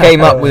up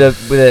with a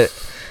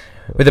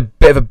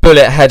bit of a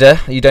bullet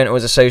header. You don't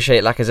always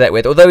associate Lacazette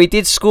with, although he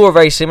did score a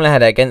very similar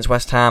header against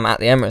West Ham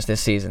at the Emirates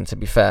this season. To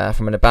be fair,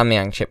 from an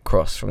Aubameyang chip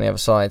cross from the other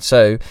side,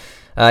 so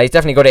he's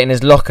definitely got it in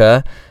his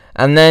locker.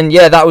 And then,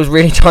 that was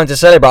really time to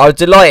celebrate. I was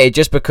delighted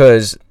just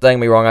because, don't get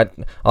me wrong,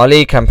 our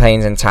league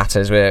campaign's in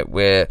tatters.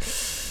 We're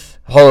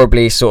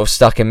horribly sort of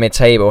stuck in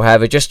mid-table.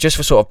 However, just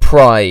for sort of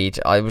pride,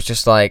 I was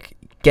just like,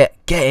 get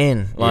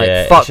in.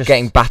 Like, fuck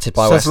getting battered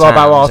by West Ham. Says a lot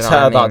about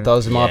Arteta, that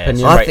does, in my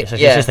opinion. I think,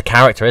 it's just the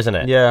character, isn't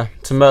it? Yeah,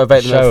 to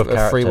motivate them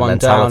a 3-1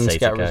 down to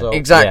get a result.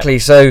 Exactly,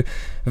 so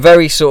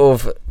very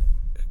sort of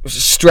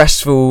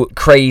stressful,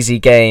 crazy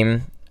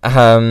game.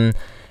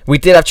 We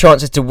did have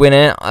chances to win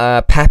it.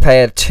 Pepe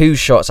had 2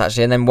 shots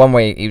actually, and then one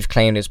way he was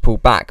claimed it was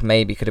pulled back.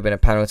 Maybe could have been a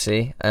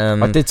penalty.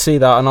 I did see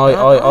that, and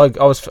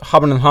I was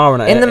humming and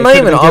hawing at it. In the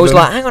moment, I was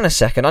like, hang on a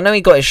second. I know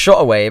he got his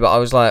shot away, but I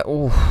was like,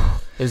 ooh.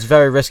 It was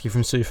very risky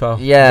from Soufal.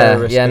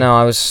 No,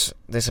 I was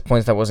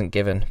disappointed that wasn't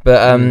given.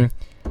 But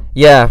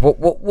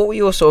what were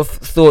your sort of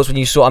thoughts when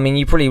you saw? I mean,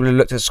 you probably would have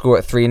looked at the score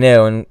at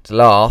 3-0 and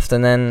laughed,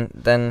 and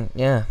then.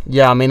 Yeah,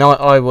 I mean,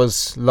 I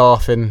was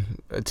laughing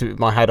to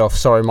my head off.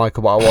 Sorry,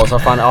 Michael, but I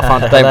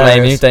found it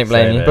Don't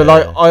blame you. But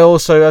like, I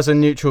also, as a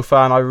neutral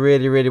fan, I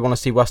really, really want to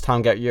see West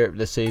Ham get Europe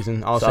this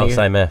season. I was thinking,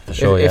 same here for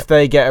sure. If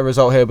they get a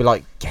result here, it'll be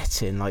like,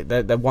 get in. Like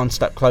they're one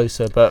step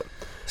closer, but.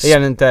 At the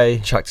end of the day,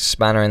 chucked a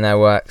spanner in their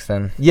works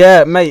then.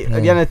 Yeah, mate.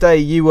 At the end of the day,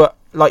 you were,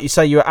 like you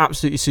say, you were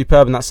absolutely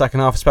superb in that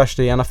second half,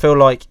 especially. And I feel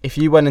like if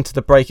you went into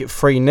the break at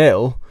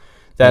 3-0,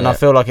 then I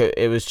feel like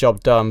it was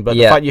job done. But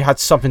the fact you had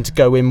something to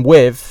go in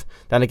with,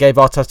 then it gave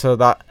Arteta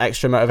that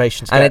extra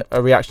motivation to get a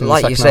reaction.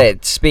 Like you say,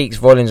 it speaks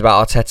volumes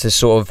about Arteta's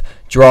sort of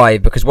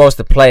drive, because whilst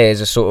the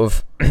players are sort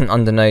of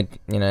under no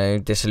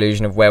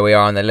disillusion of where we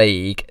are in the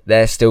league,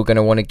 they're still going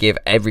to want to give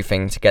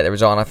everything to get the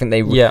result. And I think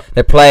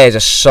the players are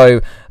so.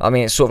 I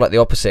mean, it's sort of like the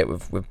opposite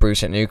with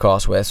Bruce at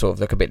Newcastle, where they sort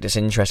of look a bit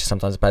disinterested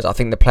sometimes. The players, I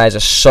think the players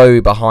are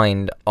so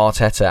behind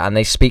Arteta, and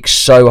they speak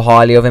so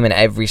highly of him in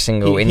every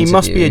single interview. He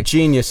must be a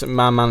genius at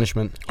man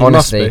management.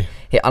 Honestly.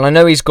 And I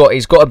know he's got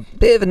a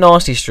bit of a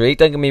nasty streak.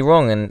 Don't get me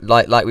wrong, and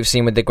like we've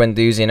seen with the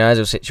Guendouzi and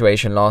Ozil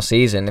situation last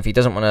season, if he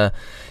doesn't want to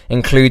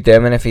include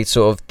them, and if he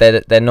sort of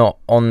they're not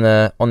on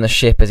the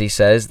ship as he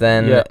says,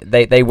 then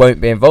they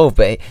won't be involved.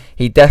 But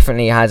he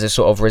definitely has a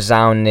sort of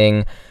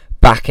resounding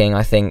backing,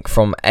 I think,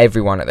 from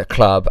everyone at the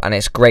club, and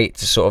it's great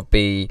to sort of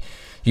be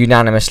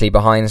unanimously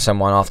behind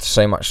someone after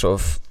so much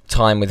sort of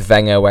time with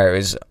Wenger, where it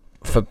was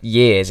for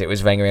years it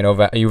was Wenger in or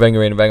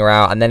Wenger in, Wenger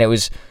out, and then it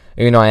was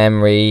Unai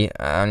Emery,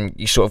 and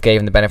you sort of gave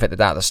him the benefit of the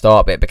doubt at the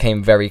start, but it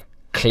became very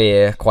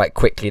clear quite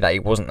quickly that he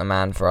wasn't the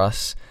man for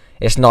us.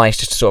 It's nice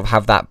just to sort of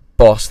have that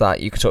boss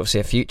that you could sort of see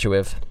a future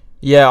with.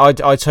 Yeah, I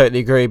totally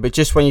agree. But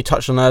just when you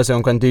touched on Ozil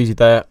and Guendouzi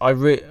there, I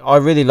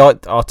really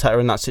liked Arteta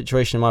in that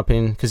situation, in my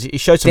opinion, because he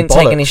showed some. Didn't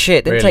take any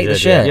shit. Didn't take the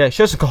shit. Yeah, he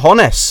showed some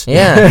cojones.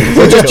 Yeah,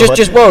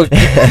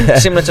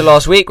 similar to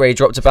last week where he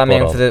dropped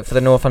Aubameyang for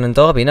the Northumberland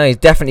derby. No, he's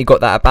definitely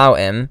got that about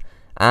him.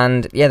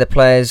 And the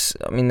players,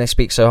 I mean, they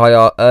speak so high.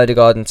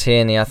 Ødegaard and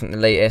Tierney, I think the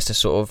latest to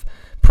sort of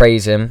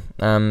praise him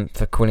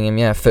for calling him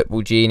a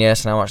football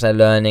genius, and how much they're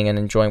learning and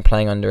enjoying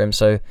playing under him.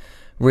 So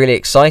really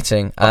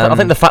exciting. I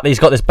think the fact that he's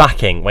got this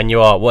backing when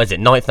you are, what is it,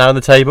 9th now on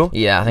the table?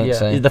 Yeah, I think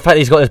so. The fact that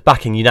he's got this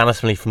backing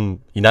unanimously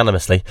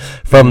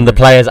from the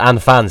players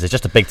and fans is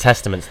just a big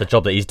testament to the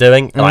job that he's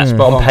doing. But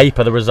on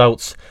paper, the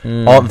results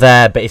aren't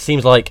there, but it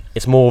seems like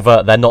it's more of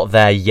a they're not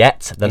there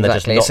yet than they're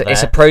just not there.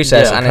 It's a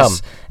process, and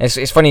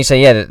it's funny you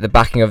say the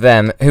backing of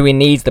them. Who he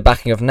needs the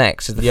backing of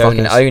next is the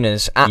fucking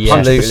owners.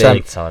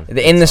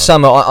 Absolutely. In the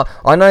summer,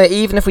 I know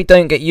even if we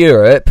don't get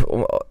Europe,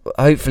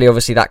 hopefully,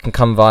 obviously that can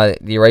come via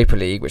the Europa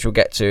League, which we'll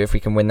get to. If we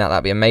can win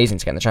that'd be amazing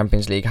to get in the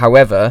Champions League.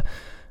 However,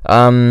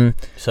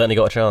 certainly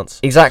got a chance.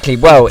 Exactly.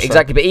 Well,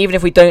 exactly. But even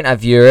if we don't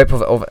have Europe,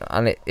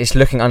 and it's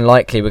looking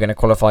unlikely we're going to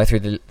qualify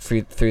through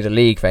the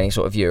league for any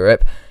sort of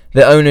Europe,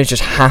 the owners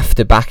just have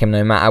to back him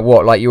no matter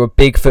what. Like, you're a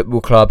big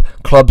football club.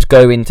 Clubs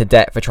go into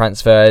debt for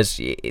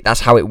transfers. That's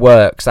how it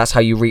works. That's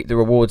how you reap the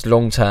rewards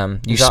long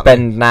term. You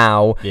spend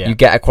now, you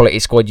get a quality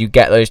squad, you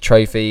get those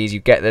trophies, you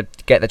get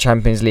the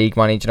Champions League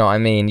money. Do you know what I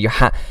mean?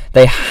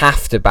 They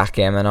have to back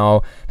him, and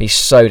I'll be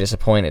so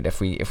disappointed if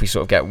we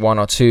sort of get one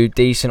or two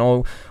decent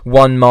or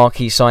one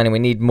marquee signing. We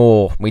need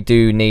more. We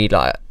do need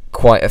like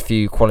quite a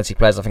few quality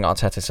players. I think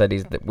Arteta said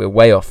that we're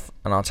way off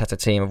an Arteta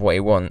team of what he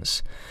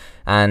wants.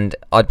 And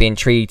I'd be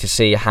intrigued to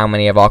see how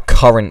many of our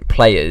current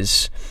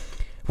players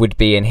would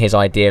be in his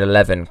ideal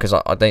 11, because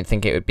I don't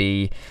think it would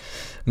be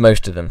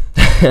most of them.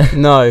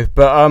 No,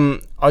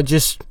 but I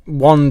just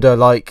wonder,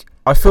 like,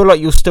 I feel like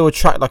you'll still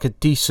attract like a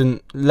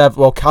decent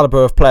level or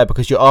calibre of player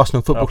because you're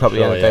Arsenal Football Club at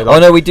the end of the day. Like,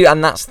 no, we do,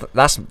 and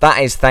that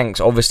is thanks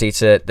obviously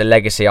to the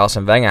legacy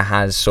Arsene Wenger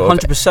has sort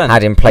of 100%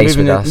 had in place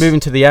with us.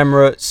 Moving to the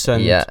Emirates,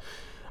 and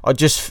I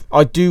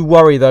do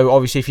worry though.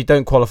 Obviously, if you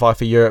don't qualify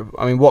for Europe,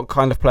 I mean, what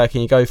kind of player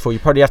can you go for? You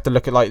probably have to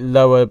look at like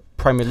lower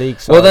Premier League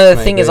sides. Well,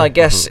 the thing is, I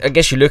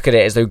guess you look at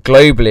it as though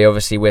globally,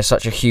 obviously, we're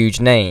such a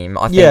huge name.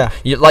 I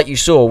think, like you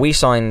saw, we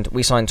signed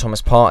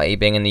Thomas Partey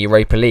being in the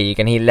Europa League,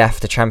 and he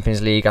left the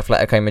Champions League,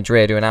 Atletico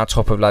Madrid, who are now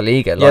top of La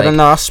Liga. Yeah, no,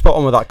 that's spot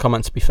on with that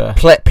comment. To be fair,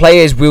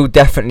 players will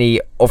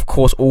definitely, of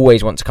course,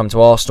 always want to come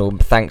to Arsenal,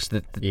 thanks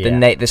to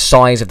the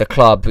size of the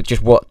club, but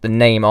just what the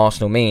name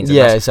Arsenal means. And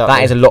exactly.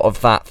 That is a lot of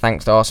that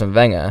thanks to Arsene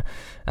Wenger.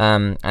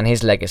 and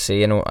his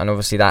legacy, and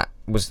obviously that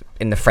was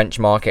in the French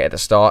market at the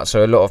start.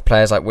 So a lot of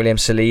players like William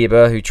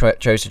Saliba, who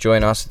chose to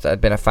join us, had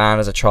been a fan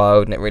as a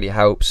child, and it really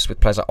helps with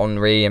players like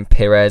Henry and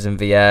Pires and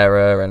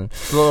Vieira and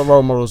a lot of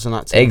role models in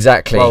that team.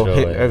 Exactly.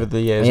 Over the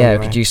years. Yeah, anyway.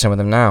 we could use some of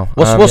them now.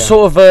 What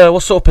sort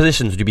of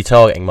positions would you be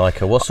targeting,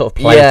 Michael? What sort of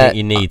player do you think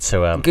you need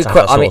to have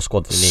that sort of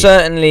squad that you need?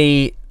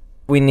 Certainly,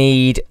 we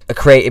need a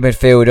creative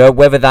midfielder.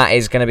 Whether that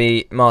is going to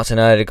be Martin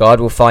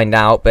Odegaard, we'll find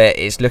out. But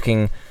it's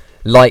looking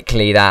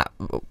likely that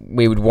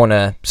we would want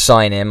to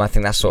sign him. I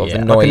think that's sort of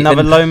annoying. Like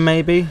another loan,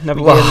 maybe.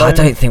 I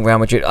don't think Real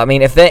Madrid. I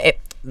mean,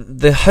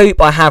 the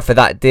hope I have for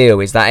that deal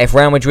is that if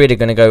Real Madrid are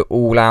going to go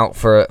all out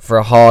for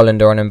a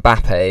Haaland or an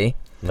Mbappe,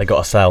 they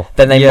got to sell.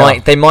 Then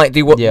they might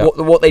do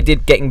what they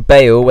did getting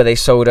Bale, where they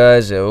sold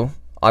Özil.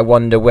 I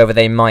wonder whether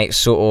they might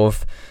sort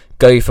of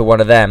go for one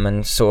of them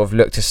and sort of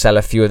look to sell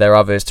a few of their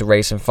others to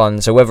raise some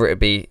funds. So whether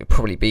it'd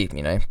probably be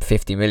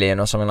 50 million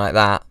or something like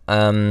that,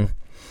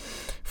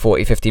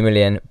 40-50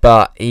 million.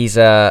 But he's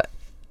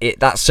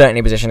that's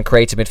certainly a position,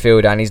 creative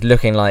midfielder, and he's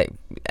looking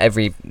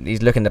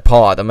the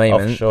part at the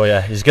moment. Oh, sure,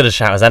 yeah, he's as good a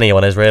shout as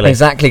anyone is, really.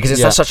 Exactly, because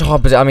it's such a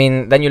hard position. I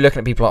mean, then you're looking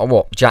at people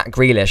like Jack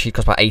Grealish. He'd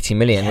cost about 80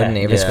 million, wouldn't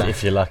he?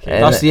 If you're lucky.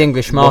 That's the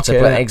English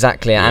market.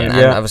 Exactly, and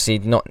obviously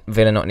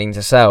Villa not needing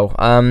to sell.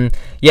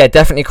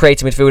 Definitely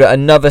creative midfielder.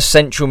 Another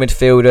central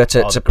midfielder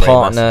to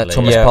partner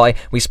Thomas Partey.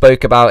 We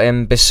spoke about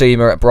him.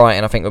 Bissouma at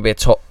Brighton, I think, would be a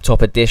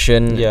top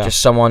addition. Yeah. Just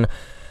someone.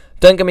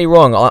 Don't get me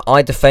wrong,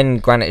 I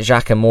defend Granit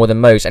Xhaka more than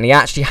most, and he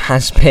actually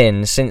has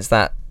been since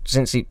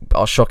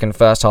our shocking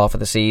first half of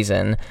the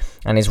season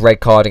and his red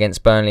card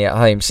against Burnley at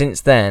home.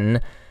 Since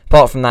then,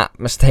 apart from that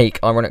mistake,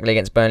 ironically,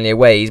 against Burnley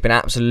away, he's been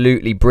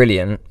absolutely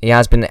brilliant. He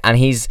has been, and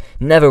he's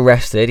never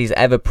rested. He's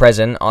ever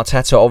present.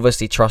 Arteta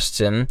obviously trusts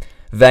him.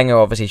 Wenger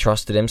obviously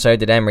trusted him. So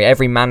did Emery.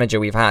 Every manager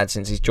we've had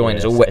since he's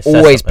joined has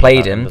always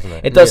played him.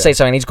 It does say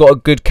something. He's got a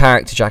good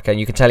character, Xhaka, and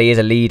you can tell he is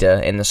a leader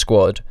in the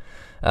squad.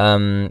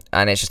 And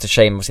it's just a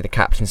shame, obviously, the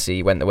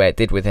captaincy went the way it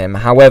did with him.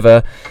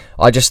 However,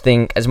 I just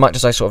think, as much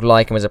as I sort of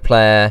like him as a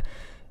player,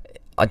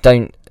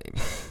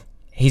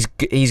 he's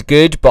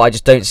good, but I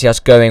just don't see us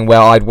going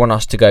where I'd want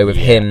us to go with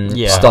him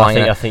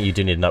starting. I think you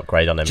do need an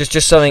upgrade on him.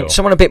 Just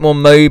someone a bit more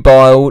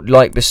mobile,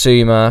 like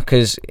Bissouma,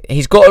 because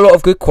he's got a lot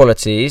of good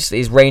qualities.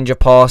 His range of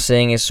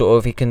passing is sort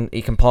of he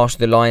can pass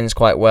through the lines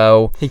quite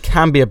well. He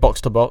can be a box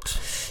to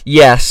box.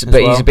 Yes,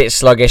 but he's a bit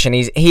sluggish, and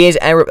he is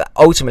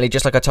ultimately,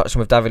 just like I touched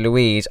on with David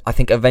Luiz. I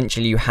think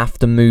eventually you have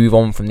to move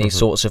on from these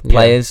sorts of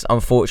players,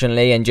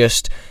 unfortunately, and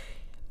just.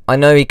 I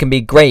know he can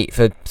be great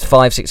for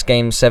 5, 6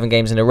 games, 7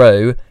 games in a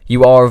row.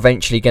 You are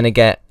eventually going to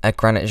get a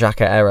Granit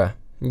Xhaka error.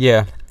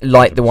 Yeah.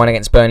 Like the one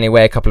against Burnley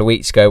away a couple of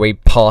weeks ago, where he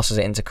passes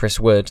it into Chris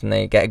Wood and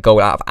they get a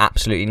goal out of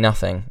absolutely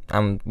nothing.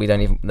 And we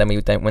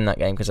don't win that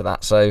game because of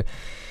that. So,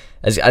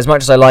 as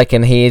much as I like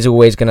him, he is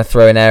always going to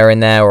throw an error in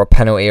there or a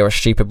penalty or a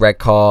stupid red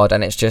card.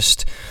 And it's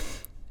just,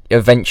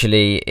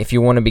 eventually, if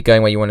you want to be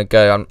going where you want to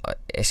go,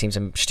 it seems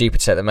stupid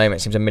to say at the moment,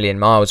 it seems a million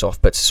miles off,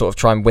 but to sort of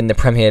try and win the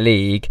Premier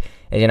League,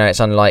 it's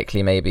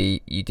unlikely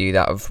maybe you do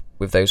that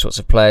with those sorts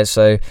of players.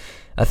 So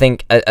I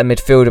think a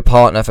midfielder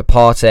partner for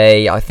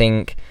Partey. I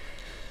think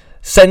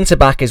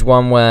centre-back is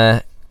one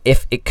where,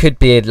 if it could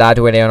be a lad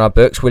already on our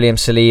books, William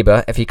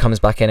Saliba, if he comes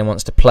back in and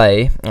wants to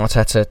play.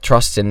 Arteta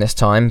trusts him this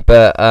time,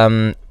 but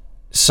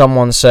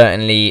someone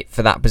certainly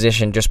for that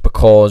position, just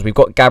because we've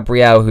got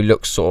Gabriel, who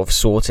looks sort of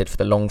sorted for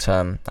the long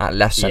term at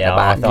left centre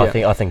back.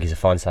 I think he's a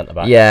fine centre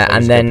back. Yeah,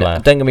 and then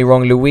don't get me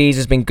wrong, Luiz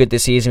has been good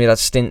this season. We've had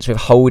stints with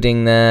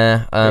Holding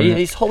there.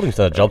 He's Holding's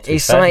done a job. He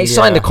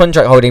signed a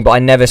contract, Holding, but I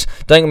never.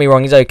 Don't get me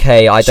wrong, he's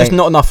okay. It's just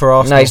not enough for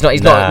Arsenal. No, he's not.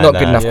 He's not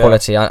good enough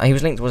quality. He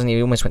was linked, wasn't he?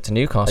 He almost went to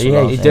Newcastle.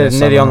 Yeah, he did.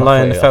 Nearly on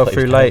loan, fell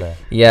through late.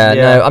 Yeah,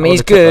 no. I mean,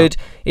 he's good.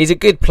 He's a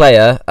good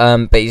player,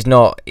 but he's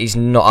not.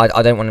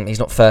 I don't want him. He's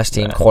not first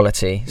team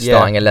quality,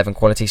 starting 11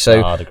 quality.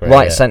 So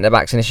centre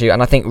back's an issue,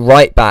 and I think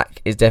right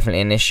back is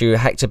definitely an issue.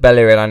 Hector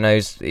Bellerin, I know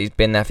he's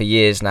been there for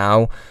years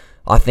now.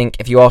 I think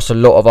if you ask a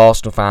lot of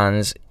Arsenal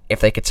fans if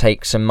they could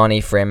take some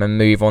money for him and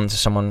move on to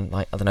someone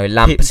like, I don't know,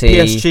 Lamptey.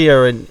 PSG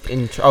are in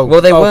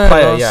they were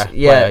player,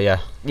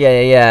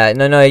 yeah.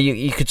 No,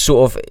 you could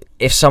sort of,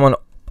 if someone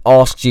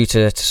asked you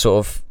to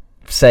sort of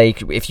say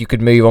if you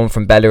could move on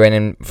from Bellerin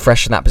and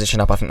freshen that position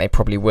up, I think they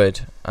probably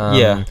would.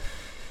 So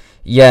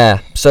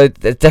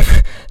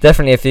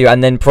definitely a few,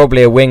 and then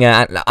probably a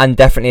winger and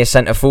definitely a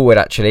centre forward,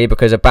 actually,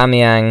 because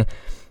Aubameyang,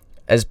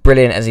 as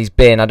brilliant as he's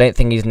been, I don't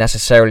think he's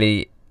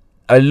necessarily.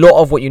 A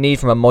lot of what you need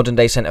from a modern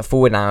day centre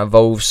forward now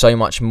involves so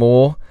much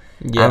more.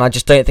 Yeah. And I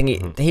just don't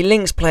think he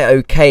links play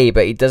okay,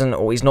 but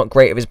he's not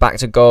great with his back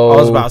to goal. I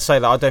was about to say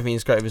that. I don't think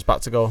he's great with his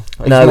back to goal.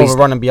 He's more of a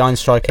running behind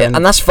striker.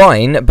 And that's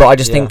fine, but I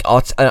just think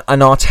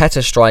an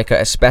Arteta striker,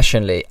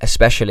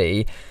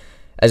 especially,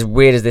 as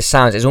weird as this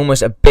sounds, is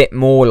almost a bit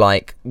more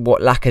like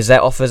what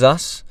Lacazette offers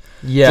us.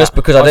 Yeah. Just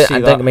because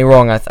don't get me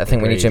wrong, I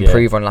think we need to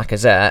improve on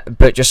Lacazette,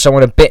 but just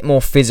someone a bit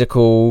more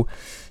physical,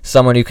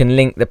 someone who can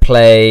link the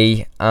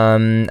play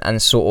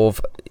and sort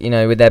of,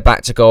 with their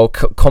back to goal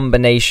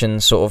combination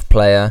sort of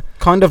player.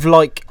 Kind of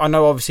like, I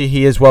know obviously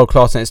he is world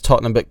class and it's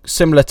Tottenham, but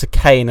similar to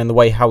Kane in the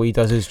way how he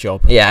does his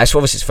job. Yeah, it's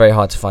obviously it's very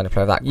hard to find a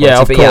player of that quality.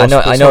 Yeah, of but course.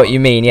 I know what you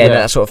mean. Yeah,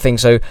 that sort of thing.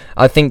 So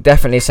I think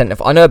definitely a centre.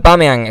 I know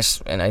Aubameyang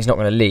is, he's not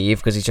going to leave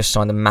because he's just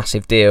signed a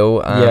massive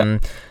deal.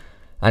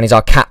 And he's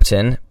our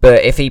captain,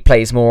 but if he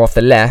plays more off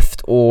the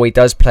left or he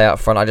does play up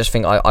front, I just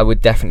think I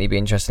would definitely be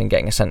interested in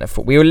getting a centre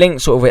foot. We were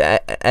linked sort of with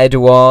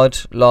Edouard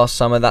last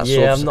summer. I'm not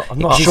sure.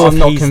 I'm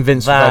not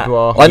convinced with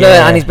Edouard. I know,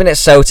 and he's been at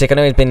Celtic. I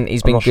know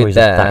he's been good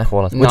there.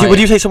 Would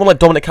you say someone like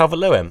Dominic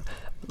Calvert-Lewin?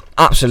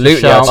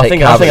 Absolutely, I'll take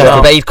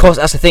Calvert-Lewin. But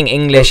that's the thing.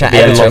 English at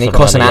Everton, he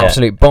costs an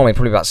absolute bomb. He's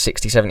probably about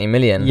 60-70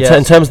 million. Yeah.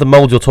 In terms of the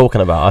mould you're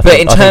talking about,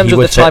 in terms of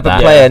the type of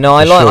player,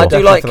 I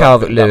do like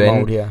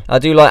Calvert-Lewin. Yeah. I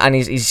do like, and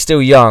he's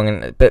still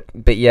young.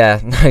 But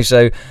yeah, no.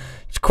 So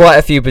it's quite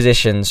a few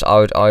positions I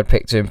would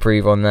pick to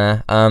improve on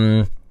there.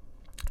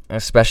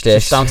 Especially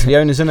it's just down to the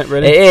owners, isn't it?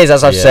 Really, it is,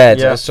 as I've said.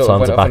 Yeah. I sort of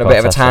went off on a bit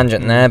of a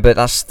tangent there, but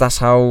that's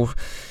how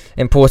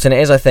important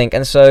it is, I think.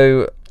 And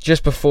so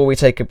just before we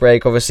take a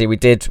break, obviously we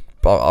did.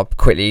 I'll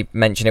quickly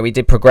mention it. We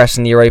did progress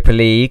in the Europa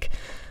League.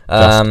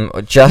 To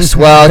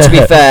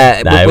be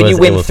fair, when you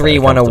win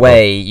 3-1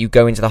 away, you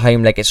go into the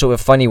home leg. It's sort of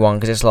a funny one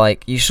because it's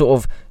like you sort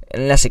of,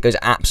 unless it goes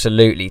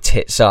absolutely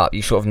tits up,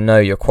 you sort of know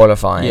you're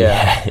qualifying.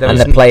 Yeah. And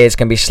the players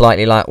can be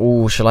slightly like,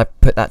 oh, shall I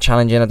put that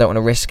challenge in? I don't want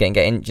to risk it and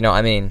get in. Do you know what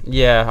I mean?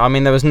 Yeah, I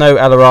mean, there was no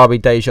El Arabi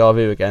deja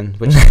vu again,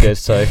 which is good.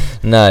 So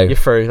no, you're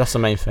through. That's the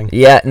main thing.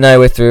 Yeah, no,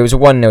 we're through. It was a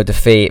 1-0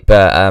 defeat,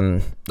 but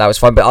that was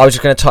fine. But I was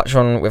just going to touch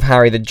on with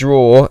Harry the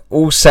draw,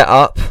 all set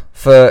up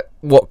for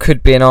what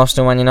could be an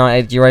Arsenal Man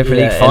United Europa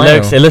League final.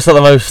 It looks like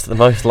the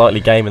most likely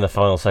game in the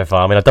final so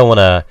far. I mean, I don't want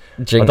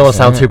to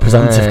sound too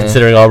presumptive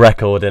considering our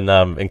record in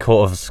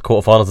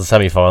quarterfinals and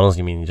semi-finals.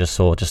 You mean you just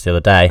saw just the other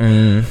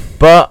day,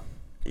 but.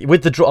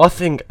 With the draw, I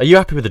think. Are you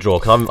happy with the draw?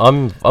 Because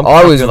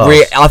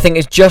I think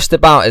it's just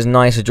about as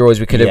nice a draw as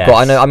we could have got.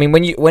 I know. I mean,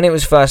 when it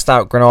was first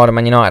out, Granada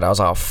Man United, I was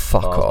like, oh,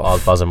 fuck off. I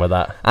was buzzing with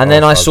that. And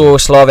then I saw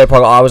Slavia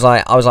Prague. I was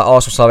like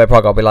Arsenal Slavia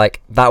Prague. I'll be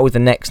like, that was the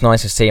next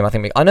nicest team. I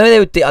think. I know they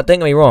were. Don't get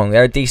me wrong.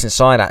 They're a decent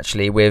side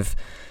actually with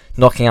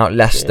knocking out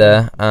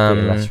Leicester,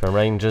 Leicester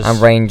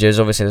and Rangers.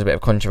 Obviously, there's a bit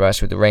of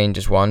controversy with the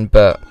Rangers one,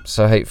 but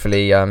so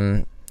hopefully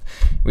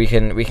we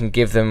can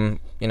give them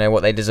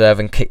what they deserve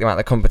and kick them out of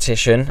the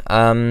competition.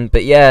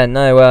 But yeah,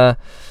 no.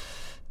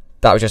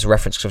 That was just a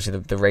reference because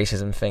obviously the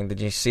racism thing.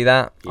 Did you see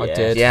that? I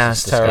did. Yeah,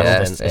 it's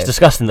disgusting. It's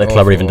disgusting that the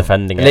club are even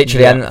defending it.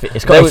 Literally, and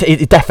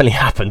it definitely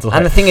happened.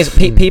 And the thing is,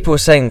 people were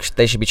saying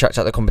they should be chucked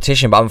out of the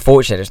competition, but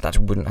unfortunately, that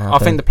wouldn't happen. I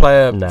think the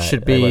player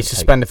should be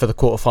suspended for the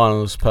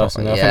quarterfinals.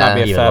 Personally, I think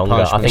that'd be a fair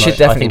punishment. It should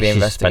definitely be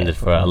suspended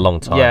for a long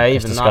time. Yeah,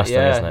 even disgusting,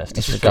 isn't it?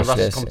 It's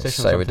ridiculous. It's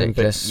so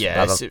ridiculous.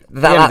 Yeah,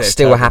 that's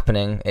still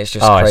happening. It's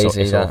just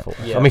crazy.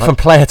 I mean, from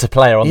player to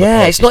player on the pitch.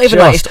 Yeah, it's not even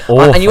like,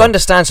 and you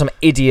understand some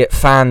idiot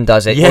fan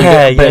does it.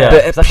 Yeah, but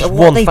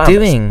what are they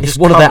doing? It's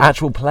one of their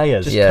actual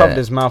players. Just covered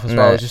his mouth as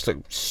well. It just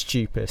looked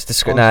stupid.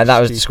 That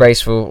was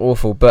disgraceful,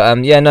 awful.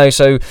 But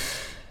so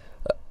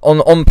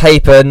on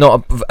paper,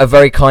 not a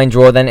very kind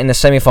draw. Then in the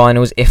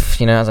semi-finals, if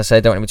as I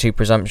said, don't want to be too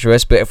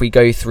presumptuous, but if we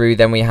go through,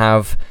 then we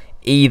have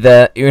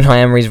either Unai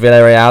Emery's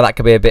Villarreal, that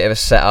could be a bit of a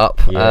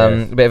setup,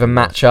 a bit of a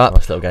match-up,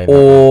 nice little game,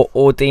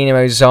 or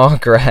Dinamo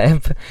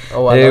Zagreb,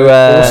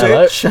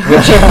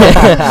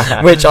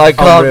 which I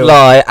can't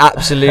lie,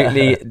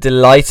 absolutely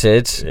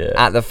delighted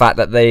at the fact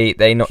that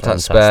they knocked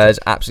out Spurs.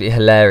 Absolutely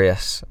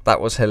hilarious. That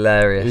was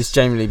hilarious. It was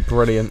genuinely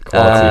brilliant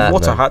quality.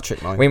 What a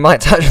hat-trick, man. We might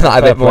touch on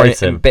that a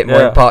bit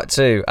more in part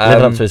two.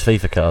 Living up to his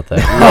FIFA card there.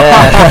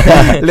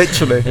 Yeah.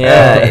 Literally.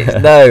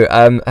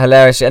 Yeah.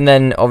 Hilarious. And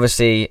then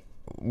obviously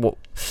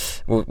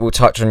we'll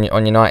touch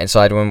on United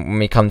side when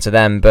we come to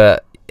them,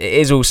 but it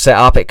is all set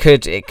up. It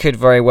could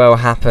very well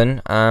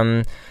happen.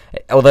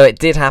 Although it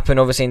did happen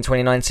obviously in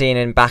 2019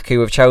 in Baku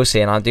with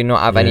Chelsea, and I do not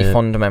have any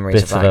fond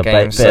memories of that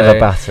game. Bit of a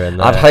batter in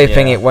there. I'm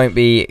hoping it won't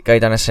go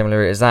down a similar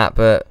route as that,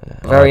 but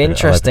very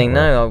interesting.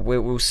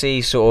 We'll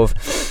see sort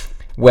of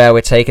where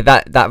we're taking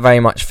that very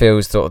much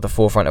feels sort of the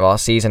forefront of our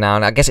season now,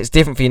 and I guess it's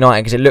different for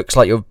United because it looks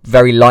like you're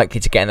very likely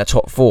to get in the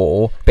top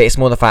four, but it's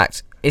more the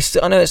fact.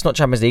 I know it's not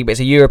Champions League, but it's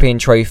a European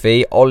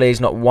trophy.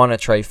 Ole's not won a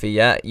trophy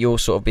yet. You'll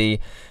sort of be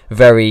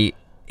very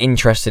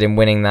interested in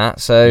winning that.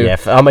 So yeah,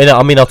 I mean,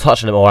 I'll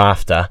touch on it more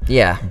after.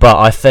 Yeah, but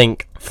I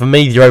think for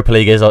me, the Europa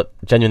League is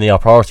genuinely our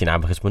priority now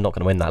because we're not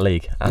going to win that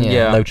league. And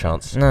no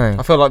chance. No,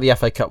 I feel like the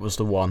FA Cup was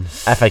the one.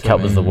 FA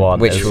Cup was the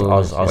one, which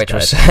we'll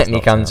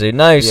certainly come to.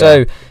 No,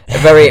 so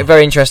very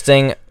very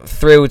interesting.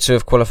 Thrilled to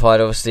have qualified.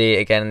 Obviously,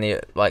 again,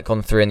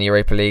 gone through in the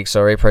Europa League.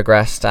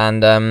 Progressed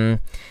and.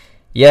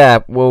 Yeah,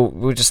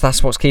 we'll just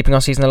that's what's keeping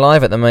our season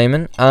alive at the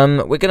moment.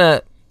 We're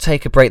gonna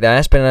take a break there.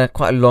 It's been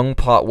quite a long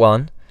part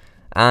one,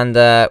 and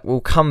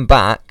we'll come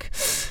back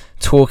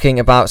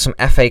talking about some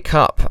FA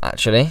Cup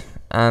actually,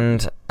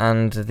 and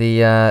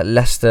the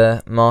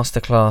Leicester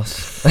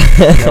masterclass.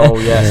 Oh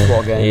yes,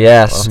 what a game!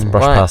 Yes, I'll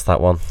brush past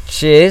that one.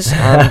 Cheers,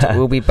 and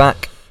we'll be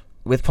back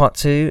with part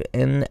two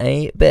in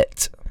a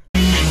bit.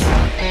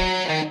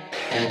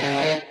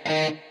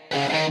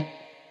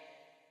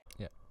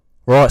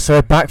 So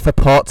we're back for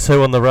part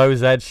 2 on the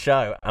Rose Edge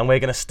show, and we're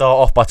going to start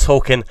off by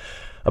talking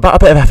about a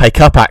bit of FA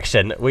Cup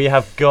action. We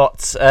have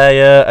got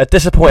a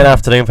disappointing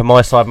afternoon for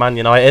my side, Man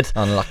United.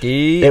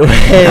 Unlucky.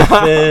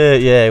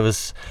 It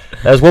was.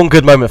 There was one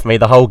good moment for me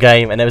the whole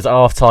game, and it was at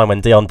half time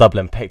when Dion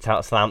Dublin picked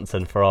out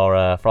Southampton for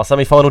our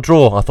semi-final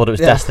draw. I thought it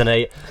was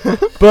destiny,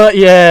 but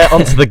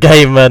onto the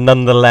game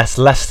nonetheless.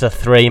 Leicester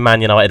 3,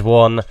 Man United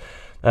 1.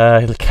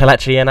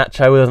 Kelechi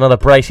Iheanacho with another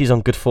brace. He's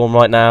on good form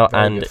right now.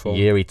 Very and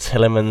Yuri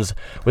Tillemans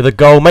with a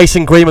goal.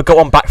 Mason Greenwood got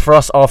one back for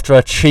us after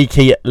a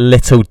cheeky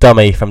little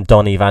dummy from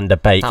Donny van der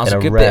Beek in a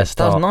rare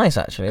start. That was nice,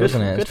 actually,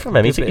 wasn't it? Good from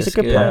him. He's a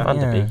good player, Van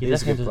der Beek.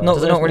 He's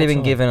not really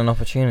been given an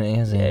opportunity,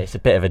 has he? Yeah, it's a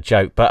bit of a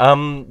joke. But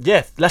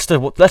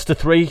Leicester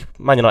 3,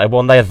 Man United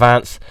 1. They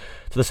advance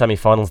to the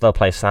semi-finals. They'll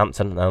play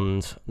Southampton.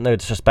 And no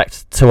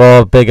disrespect to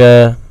our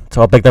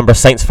big number of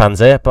Saints fans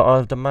here, but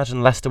I'd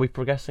imagine Leicester will be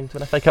progressing to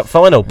an FA Cup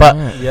final. But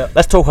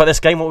let's talk about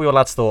this game. What were your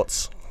lads'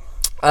 thoughts?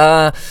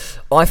 I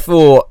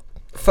thought,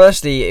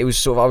 firstly, it was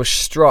sort of, I was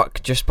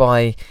struck just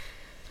by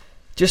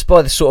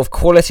the sort of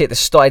quality at the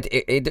start.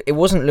 It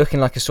wasn't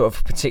looking like a sort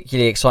of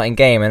particularly exciting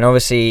game, and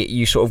obviously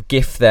you sort of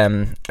gift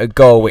them a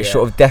goal, which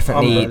sort of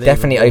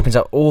definitely opens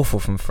up awful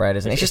from Fred,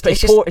 isn't it?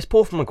 It's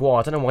poor from Maguire.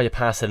 I don't know why you're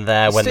passing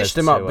there when stitched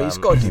him up, but he's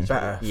got to do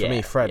better for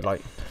me, Fred.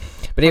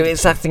 But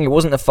it's that thing. It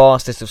wasn't the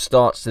fastest of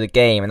starts to the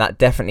game, and that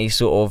definitely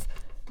sort of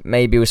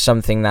maybe was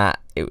something that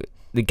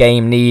the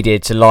game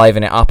needed to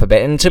liven it up a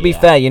bit. And to be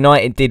fair,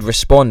 United did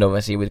respond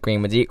obviously with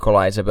Greenwood's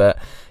equaliser, but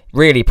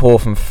really poor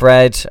from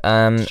Fred.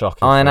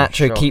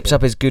 Iheanacho keeps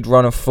up his good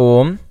run of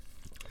form.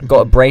 Got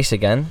a brace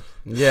again.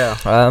 Yeah.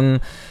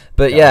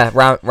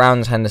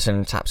 Rounds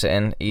Henderson taps it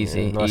in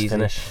easy.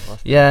 Finish.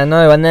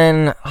 And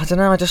then I don't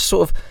know. I just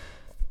sort of.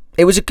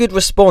 It was a good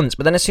response,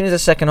 but then as soon as the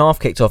second half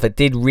kicked off, it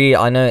did really.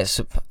 I know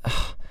it's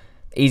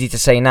easy to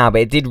say now,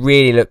 but it did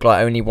really look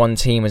like only one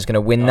team was going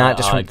to win that,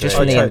 just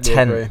from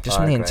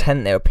the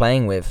intent they were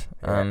playing with.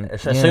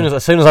 As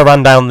soon as I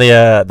ran down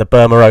the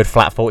Burma Road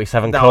flat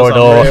 47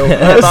 corridor,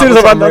 as soon as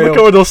I ran down the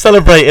corridor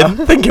celebrating,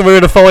 thinking we were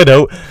in a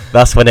final,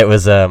 that's when it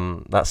was.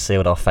 That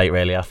sealed our fate,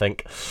 really. I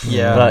think.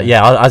 Yeah. But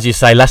as you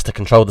say, Leicester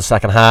controlled the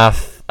second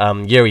half.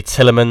 Yuri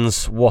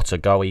Tillemans, what a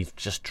goal! He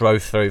just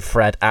drove through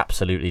Fred.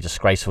 Absolutely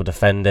disgraceful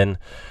defending.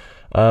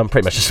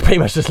 Pretty much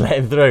just let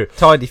him through.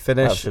 Tidy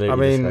finish. Absolutely I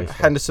mean,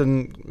 disgraceful.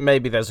 Henderson,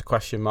 maybe there's a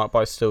question mark, but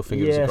I still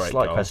think it was a great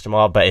slight goal. question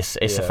mark, but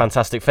it's a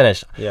fantastic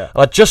finish. Yeah.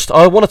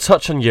 I want to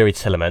touch on Yuri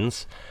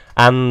Tillemans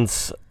and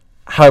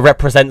how it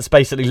represents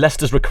basically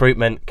Leicester's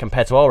recruitment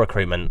compared to our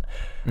recruitment.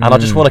 And I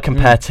just want to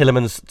compare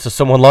Tillemans to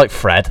someone like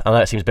Fred. I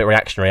know it seems a bit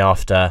reactionary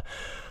after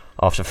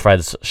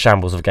Fred's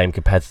shambles of game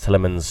compared to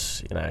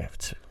Tillemans,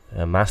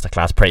 a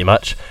masterclass pretty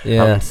much.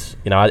 And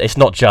it's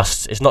not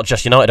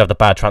just United have the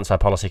bad transfer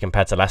policy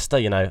compared to Leicester.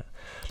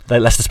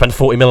 Leicester spent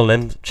 40 million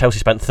on him. Chelsea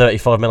spent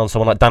 35 million on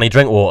someone like Danny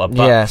Drinkwater.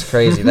 But it's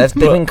crazy. They've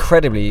been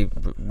incredibly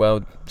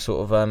well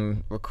sort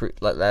of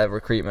their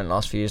recruitment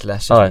last few years.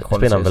 Leicester, it's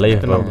been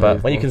unbelievable.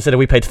 But when you consider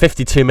we paid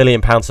 £52 million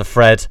for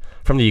Fred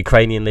from the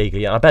Ukrainian league,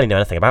 I barely knew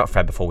anything about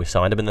Fred before we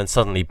signed him, and then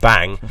suddenly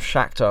bang, from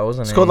Shakhtar,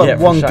 wasn't he? Scored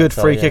one good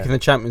free kick in the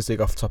Champions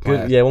League off the top of my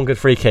head. Yeah, one good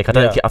free kick. I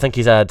don't think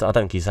he's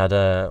had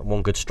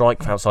one good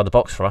strike outside the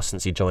box for us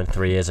since he joined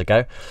 3 years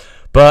ago.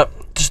 But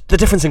just the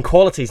difference in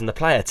qualities in the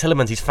player.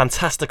 Tillemans, he's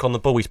fantastic on the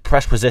ball. He's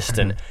press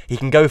resistant. He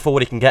can go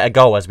forward. He can get a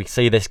goal, as we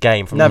see this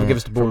game. Never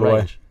gives the ball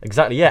away.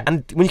 Exactly, yeah.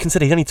 And when you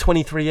consider he's only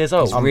 23 years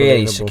old. He's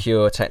really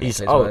secure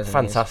technically. He's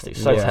fantastic.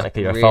 So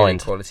technically refined. Really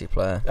quality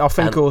player. I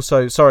think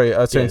also, sorry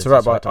to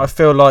interrupt, but I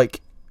feel like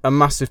a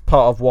massive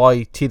part of why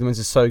Tielemans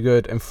is so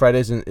good and Fred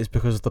isn't is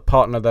because of the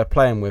partner they're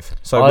playing with.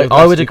 So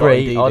I would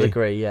agree. I'd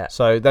agree. Yeah.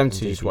 So them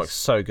two just work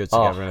so good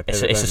together. In a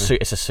pivot,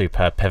 it's a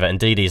superb pivot. And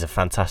Ndidi's a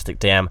fantastic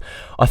DM.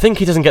 I think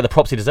he doesn't get the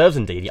props he deserves.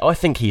 Ndidi. I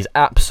think he's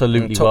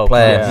absolutely top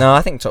player. Class. No,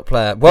 I think top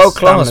player. World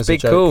class.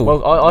 Big cool.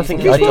 Well, I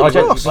think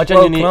I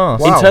genuinely,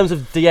 in terms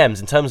of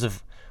DMs, in terms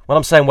of. When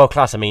I'm saying world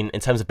class, I mean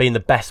in terms of being the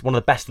best, one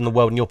of the best in the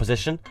world in your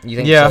position. You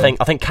think so?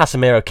 I think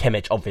Casemiro,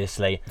 Kimmich,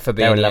 obviously,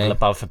 they're a level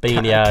above.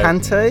 Fabinho,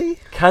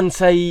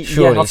 Kante,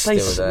 surely I'd say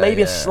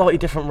maybe a slightly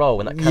different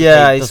role. And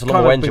that he's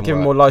kind of been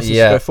given more license to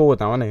go forward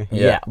now, hasn't he?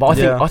 Yeah, but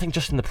I think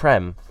just in the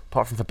Prem,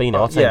 apart from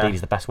Fabinho, I'd say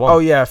Ndidi's the best one. Oh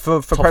yeah,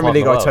 for Premier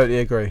League, I totally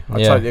agree.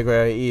 I totally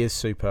agree. He is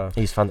super.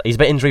 He's a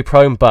bit injury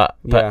prone, but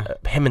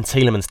him and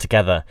Tielemans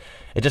together,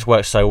 it just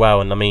works so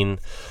well. And I mean.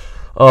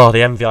 Oh,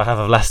 the envy I have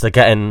of Leicester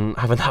having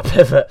that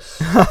pivot.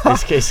 It's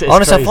honestly, crazy.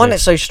 I find it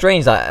so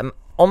strange that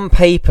on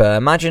paper,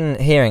 imagine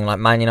hearing like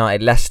Man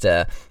United,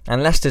 Leicester,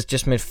 and Leicester's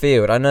just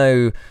midfield. I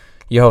know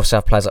you also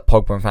have players like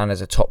Pogba and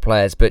Fernandes are top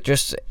players, but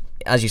just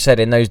as you said,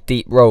 in those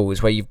deep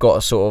roles where you've got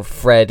a sort of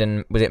Fred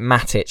and was it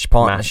Matic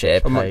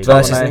partnership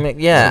versus and then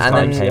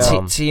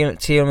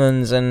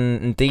Tielemans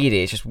and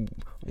Ndidi, it's just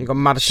You got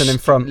Maddison in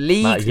front.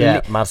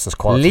 Maddison's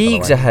quality.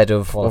 Leagues ahead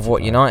of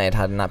what United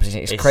had in that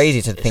position. It's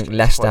crazy to think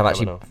Leicester have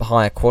actually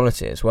higher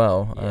quality as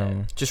well.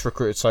 Just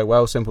recruited so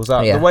well, simple as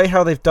that. Yeah. The way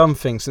how they've done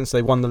things since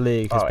they won the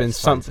league has been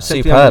simply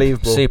superb.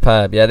 unbelievable.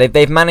 Superb. Yeah,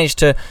 they've managed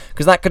to,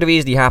 because that could have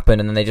easily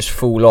happened and then they just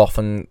fall off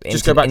and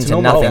just go back to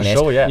normal.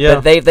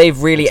 nothingness. But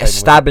they've really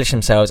established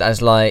themselves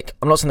as, like,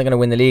 I'm not saying they're going to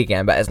win the league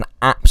again, but as an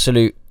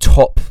absolute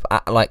top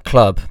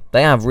club.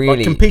 They have really,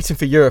 like, competing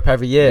for Europe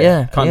every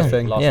year, kind of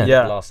thing.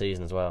 Last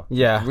season as well.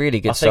 Yeah, really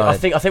good. I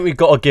think we've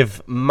got to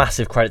give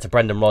massive credit to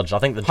Brendan Rodgers. I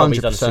think the job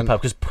he's done is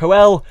superb, because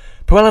Puel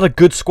had a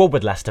good squad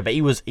with Leicester, but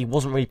he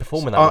wasn't really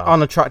performing that well.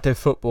 Unattractive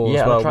football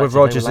as well with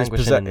Rodgers'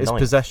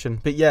 possession.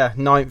 But yeah,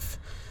 9th.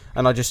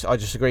 And I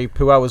just agree.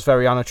 Puel was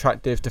very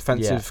unattractive,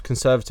 defensive,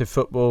 conservative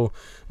football.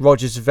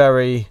 Rodgers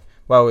very.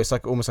 Well, it's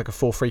like almost like a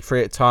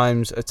 4-3-3 at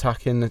times,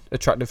 attacking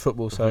attractive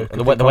football. So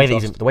the way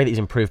that he's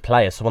improved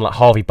players, someone like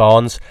Harvey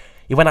Barnes,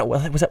 he went out.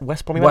 Was that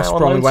West Brom? He went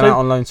out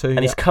on loan too,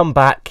 and he's come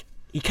back.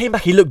 He came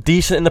back. He looked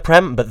decent in the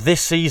Prem, but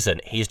this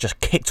season he's just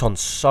kicked on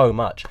so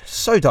much,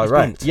 so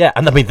direct.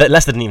 And I mean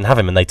Leicester didn't even have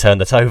him, and they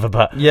turned it over.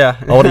 But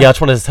I just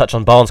wanted to touch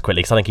on Barnes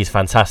quickly because I think he's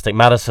fantastic.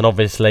 Maddison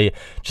obviously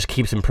just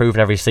keeps improving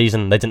every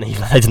season. They didn't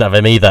have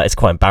him either. It's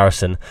quite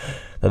embarrassing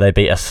that they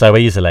beat us so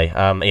easily.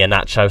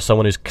 Iheanacho,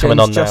 someone who's coming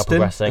on now,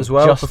 progressing as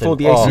well before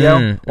the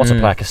ACL. What a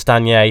player!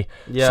 Castagne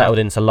settled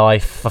into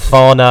life.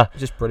 Fofana,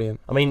 just brilliant.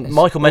 I mean,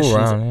 Michael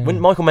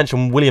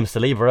mentioned William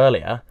Saliba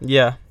earlier.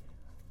 Yeah.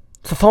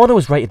 Fofana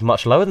was rated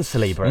much lower than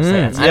Saliba.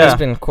 And he's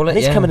been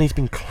quality. He's come and he's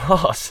been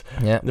class.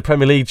 Yeah. In the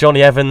Premier League,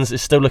 Johnny Evans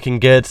is still looking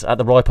good at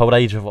the ripe old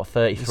age of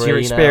 33. It's your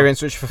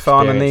experience, which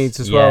Fofana needs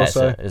as well.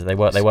 So they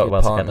work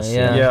well together.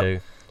 Yeah.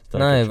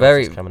 No,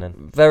 very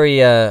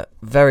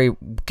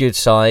good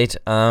side.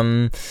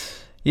 That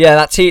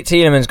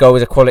Tielemans goal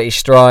was a quality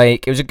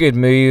strike. It was a good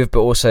move,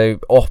 but also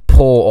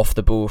poor off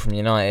the ball from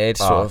United.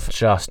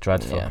 Just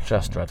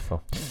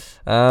dreadful.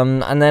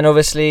 And then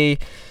obviously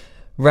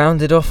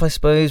rounded off, I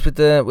suppose, with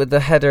the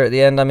header at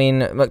the end. I mean,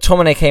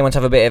 McTominay came on to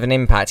have a bit of an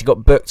impact. He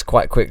got booked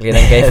quite quickly and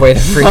then gave away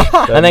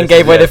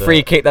the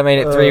free kick that made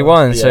it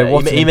 3-1. So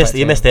he missed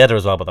the header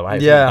as well, by the way.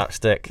 Back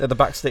stick. The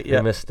back stick. Yeah,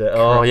 he missed it.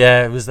 Oh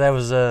yeah, there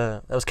was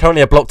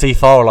currently a blocked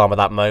fire alarm at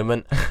that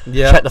moment.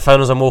 Checked the phone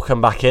as I'm walking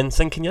back in,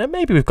 thinking,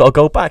 maybe we've got a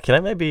goal back.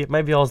 Maybe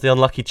I was the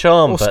unlucky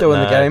charm. Or still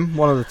in the game,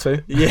 one of the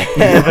two.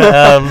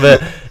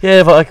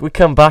 But we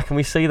come back and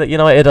we see that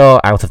United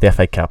are out of the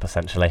FA Cup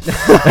essentially,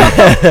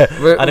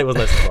 and it was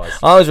no surprise.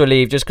 I was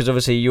relieved just because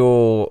obviously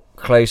you're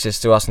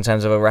closest to us in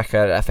terms of a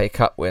record at FA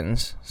Cup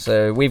wins.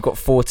 So we've got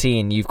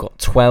 14, you've got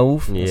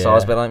 12. Yeah. So I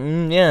was a bit like,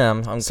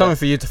 I'm something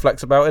for you to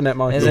flex about, isn't it,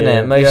 Michael? Isn't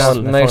it?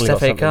 Most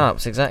FA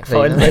Cups, exactly.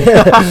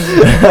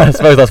 I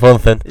suppose that's one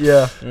thing.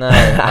 Yeah. No.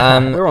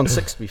 We're on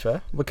 6, to be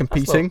fair. We're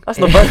competing. That's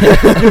not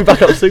bad. You'll be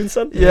back up soon,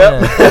 son.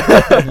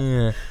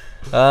 Yeah.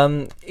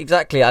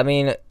 Exactly. I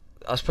mean,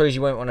 I suppose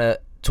you won't want to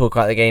talk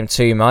about the game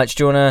too much.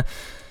 Do you want to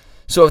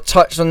sort of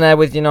touch on there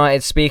with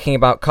United, speaking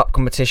about cup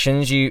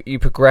competitions? You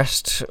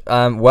progressed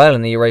well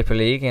in the Europa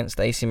League against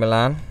AC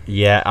Milan.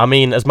 Yeah, I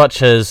mean, as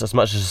much as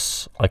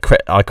I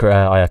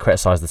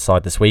criticised the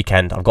side this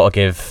weekend, I've got to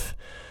give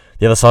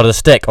the other side of the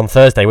stick. On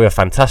Thursday, we were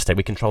fantastic.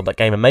 We controlled that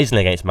game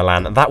amazingly against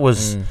Milan, and that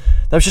was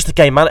just a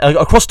game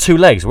across 2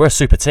 legs. We're a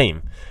super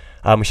team.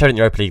 We showed it in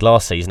the Europa League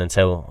last season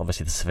until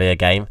obviously the Sevilla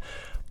game,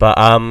 but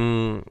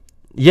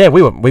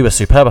we were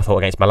superb, I thought,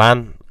 against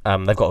Milan.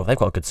 They've got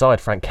a good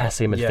side. Frank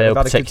Kessie in midfield,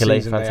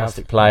 particularly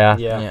fantastic player.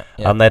 They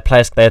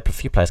had a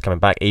few players coming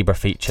back. Ibra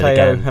featured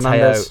again.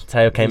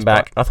 Teo came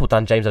back. I thought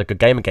Dan James had a good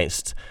game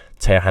against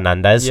Teo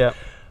Hernandez. Yeah.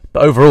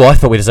 But overall, I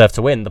thought we deserved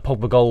to win. The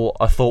Pogba goal,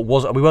 I thought,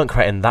 we weren't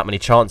creating that many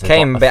chances.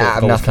 Came a bit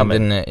out of nothing,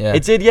 didn't it? Yeah.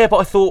 It did, yeah. But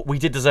I thought we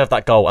did deserve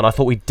that goal, and I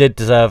thought we did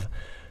deserve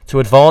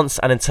to advance.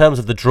 And in terms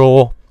of the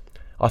draw,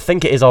 I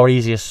think it is our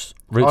easiest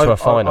route to a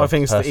final. I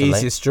think it's the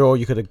easiest draw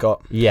you could have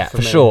got. Yeah,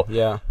 for sure.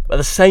 Yeah. But at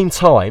the same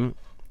time,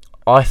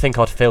 I think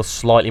I'd feel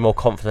slightly more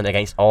confident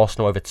against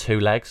Arsenal over 2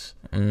 legs,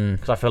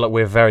 because I feel like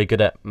we're very good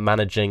at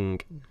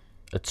managing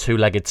a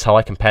 2-legged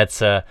tie compared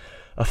to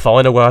a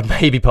final where I'd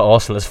maybe put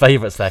Arsenal as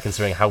favourites there,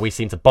 considering how we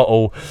seem to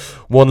bottle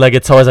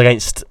 1-legged ties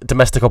against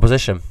domestic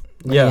opposition.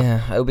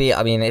 Yeah, it'll be.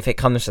 I mean, if it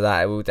comes to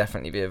that, it will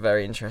definitely be a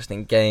very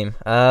interesting game.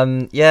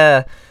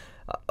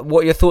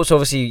 What are your thoughts?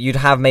 Obviously, you'd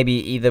have maybe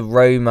either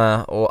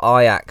Roma or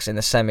Ajax in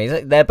the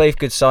semis. They're both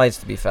good sides,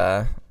 to be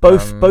fair.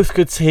 Both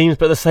good teams,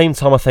 but at the same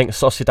time, I think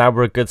Sociedad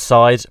were a good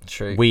side.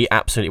 True. We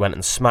absolutely went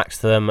and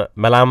smacked them.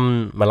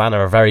 Milan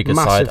are a very good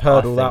side. Massive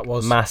hurdle that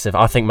was. Massive.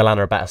 I think Milan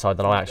are a better side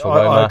than Ajax or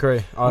Roma. I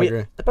agree. I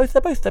agree.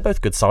 They're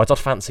both good sides. I'd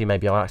fancy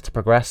maybe Ajax to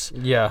progress.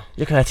 Yeah.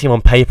 Looking at a team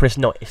on paper, it's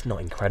not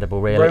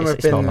incredible, really.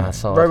 It's not a bad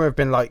side. Roma have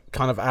been like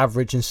kind of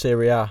average in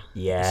Serie A.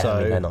 Yeah.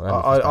 So they're not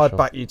I'd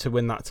back you to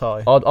win that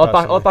tie.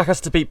 I'd back us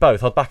to beat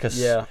both. I'd back us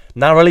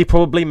narrowly,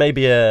 probably,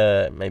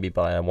 maybe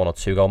by a 1 or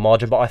 2 goal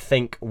margin. But I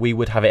think we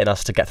would have it in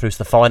us to get through to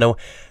the final.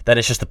 Then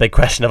it's just the big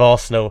question of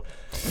Arsenal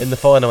in the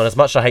final. And as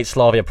much as I hate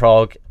Slavia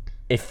Prague,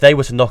 if they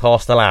were to knock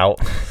Arsenal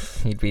out,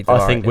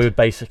 I think we would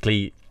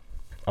basically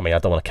I mean, I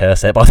don't want to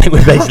curse it, but I think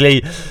we'd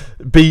basically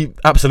be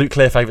absolute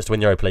clear favourites to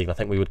win Europa League, and I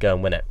think we would go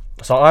and win it.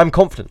 So I'm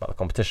confident about the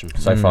competition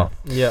so far.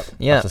 Yeah.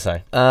 I have to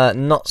say.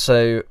 Not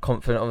so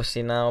confident,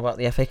 obviously, now about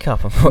the FA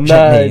Cup,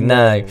 unfortunately.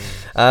 No.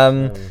 A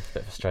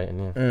bit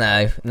frustrating,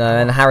 yeah. No.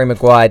 And Harry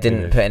Maguire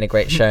didn't put in a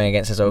great showing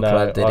against his old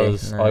club, did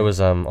he? I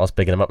was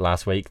bigging him up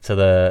last week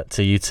to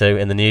you two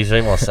in the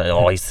newsroom. I was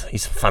saying,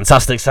 he's a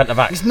fantastic centre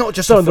back. He's not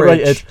just so a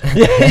fridge. underrated.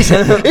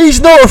 Yeah,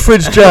 he's not a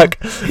fridge,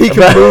 Jack. He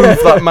can move,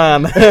 that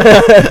man.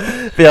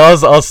 But yeah, I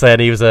was saying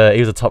he was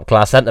a top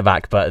class centre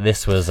back, but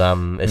this was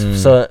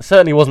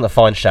certainly wasn't a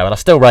fine show, and I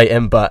still rate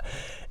him, but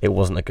it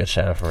wasn't a good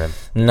show for him.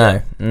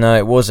 No,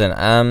 it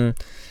wasn't.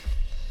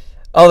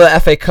 Other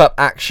FA Cup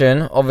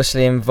action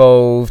obviously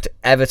involved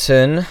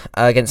Everton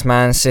against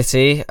Man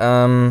City.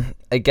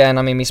 Again,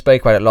 I mean, we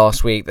spoke about it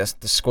last week. The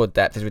squad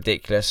depth is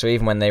ridiculous. So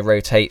even when they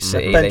rotate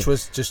City, the bench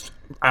was just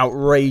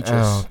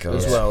outrageous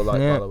as well. By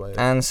the way,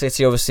 and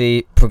City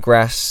obviously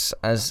progress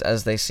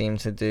as they seem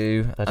to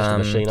do. They're just a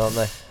machine, aren't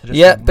they?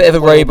 Bit of a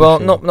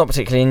robot. Not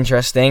particularly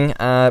interesting.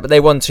 But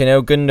they won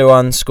 2-0.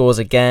 Gundogan scores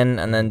again,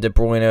 and then De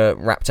Bruyne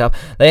wrapped up.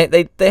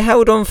 They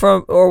held on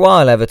for a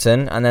while,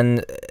 Everton, and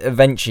then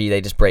eventually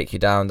they just break you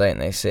down, don't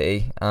they,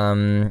 City?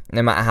 No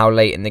matter how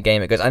late in the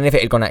game it goes, and if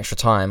it had gone extra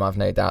time, I've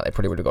no doubt they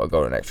probably would have got a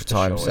goal in extra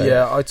time. Sure. So.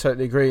 Yeah, I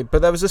totally agree.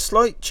 But there was a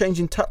slight change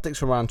in tactics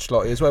from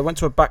Ancelotti as well. He went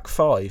to a back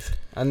five,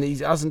 and he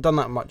hasn't done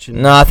that much.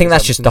 No, I think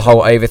that's just the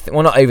whole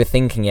not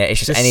overthinking it.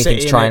 It's just anything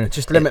to try and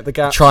just limit the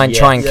gap. Try and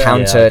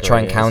counter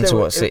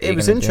what City. It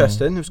was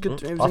interesting. It was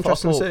good. It was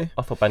interesting to see.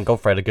 I thought Ben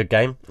Godfrey had a good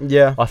game.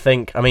 Yeah, I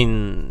think. I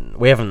mean,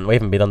 we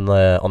haven't been on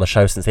the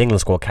show since the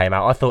England squad came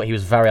out. I thought he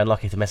was very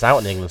unlucky to miss out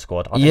on the England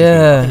squad. I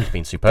think he's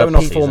been superb.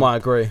 Going off form, I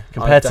agree.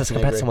 Compared to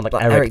someone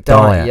like Eric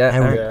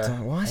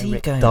Dyer. Why is he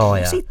going?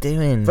 What's he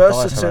doing?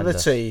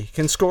 Versatility.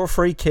 Can score a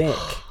free kick.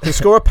 Can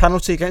score a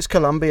penalty against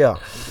Colombia.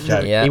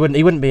 He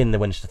wouldn't be in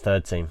the Winchester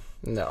third team.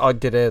 No, I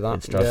did hear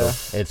that.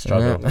 He'd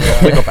struggle.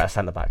 Yeah. We got better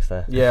centre backs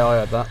there. Yeah,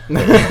 I heard that.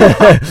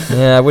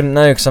 Yeah, I wouldn't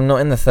know because I'm not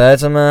in the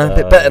thirds. I'm a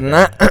bit better than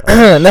that.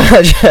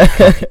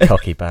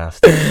 Cocky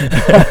bastard.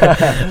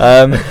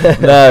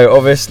 No,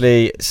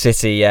 obviously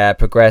City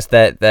progressed.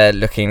 They're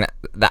looking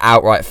the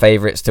outright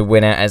favourites to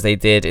win it as they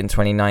did in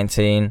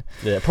 2019.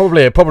 Yeah,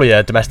 probably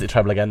a domestic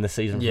treble again this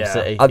season for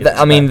City.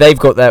 I mean, they've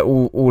got their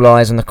all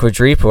eyes on the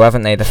quadruple,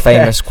 haven't they? The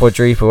famous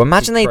quadruple.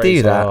 Imagine they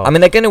do that. I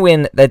mean, they're going to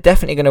win. They're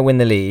definitely going to win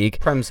the league.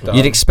 Prem's done.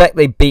 You'd expect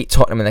they beat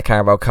Tottenham in the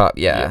Carabao Cup,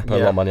 Put a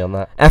lot of money on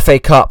that. FA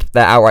Cup,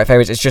 they're outright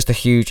favourites. It's just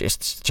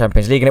it's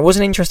Champions League, and it was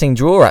an interesting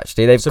draw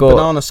actually. They've got a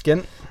banana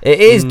skin.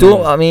 It is.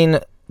 I mean,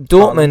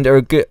 Dortmund are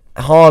a good.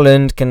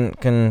 Haaland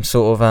can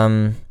sort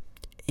of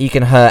he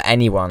can hurt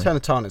anyone. Turn a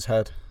Tana's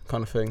head.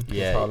 Kind of thing.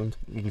 Yeah, Haaland.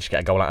 You can just get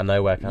a goal out of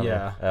nowhere, can't you?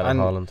 And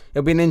Haaland.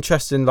 It'll be an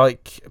interesting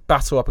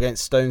battle up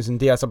against Stones and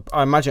Diaz.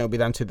 I imagine it'll be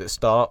them two that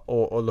start,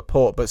 or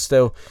Laporte, but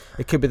still,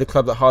 it could be the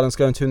club that Haaland's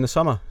going to in the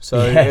summer. So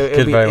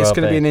it's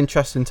going to be an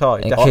interesting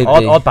tie.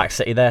 I'd back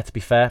City there, to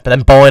be fair. But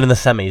then Bayern in the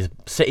semis.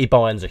 City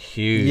Bayern's a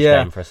huge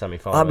game for a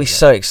semi-final. That'd be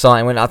so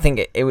exciting. When I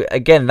think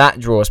again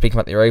that draw. Speaking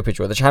about the Europa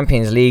draw, the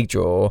Champions League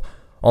draw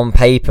on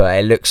paper,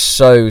 it looks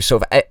so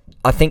sort of.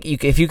 I think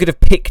if you could have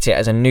picked it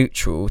as a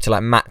neutral to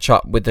match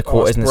up with the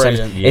quarters and the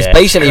semis, it's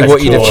basically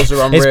what you'd have.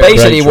 It's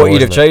basically what you'd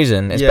have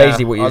chosen. It's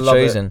basically what you'd have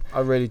chosen. I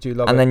really do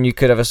love it. And then you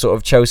could have a sort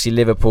of Chelsea,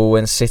 Liverpool,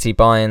 and City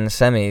Bayern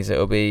semis.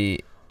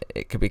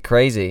 It could be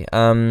crazy.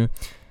 Man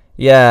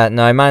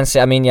City.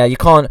 I mean, you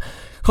can't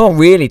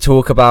really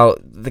talk about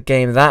the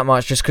game that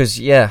much just because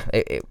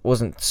it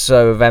wasn't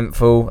so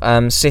eventful.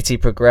 City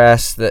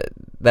progressed. That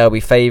they'll be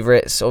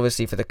favourites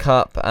obviously for the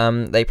cup.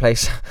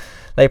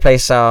 They play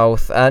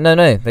South.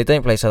 No, they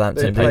don't play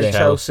Southampton. They play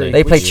Chelsea.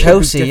 They play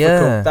Chelsea.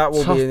 Yeah, that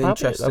will be an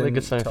interesting. That'll be a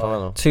good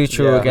semi-final.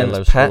 2-2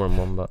 against Pep.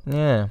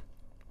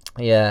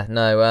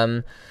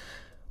 No.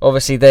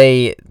 Obviously,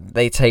 they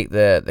take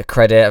the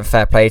credit and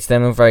fair play to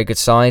them. A very good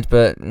side,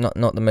 but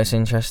not the most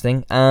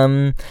interesting.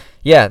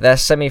 Their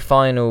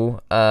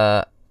semi-final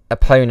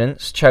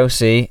opponents,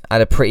 Chelsea,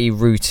 had a pretty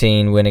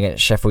routine win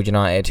against Sheffield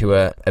United, who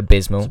were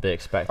abysmal. To be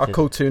expected. I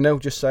called 2-0,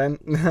 just saying.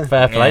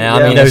 Fair play. I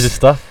mean, he knows his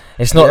stuff.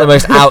 It's not the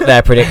most out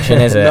there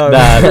prediction, is it? No,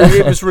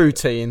 it was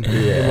routine.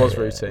 It was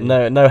routine.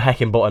 No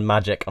hecking button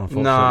magic,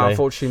 unfortunately. No,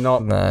 unfortunately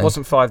not. No. It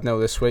wasn't 5-0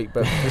 this week,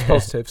 but there's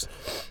positives.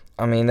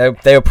 I mean, they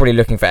were probably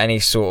looking for any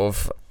sort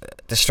of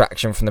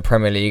distraction from the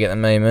Premier League at the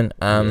moment.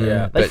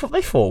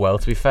 They fought well,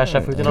 to be fair.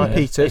 Sheffield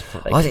United.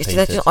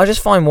 I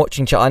just find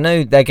watching. I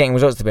know they're getting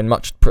results that have been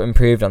much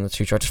improved on the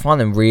two. I just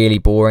find them really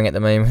boring at the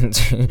moment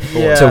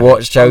to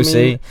watch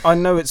Chelsea. I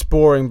know it's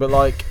boring, but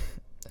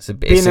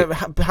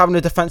having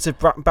a defensive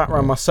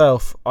background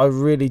myself, I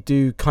really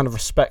do kind of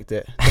respect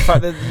it. The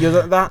fact that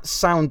you're that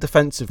sound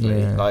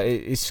defensively, and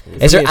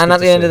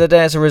at the end of the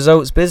day, it's a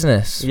results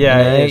business.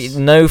 Yeah,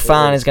 no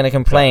fan is going to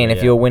complain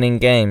if you're winning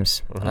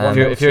games.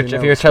 If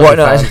you're a Chelsea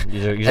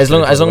fan, as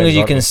long as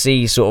you can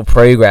see sort of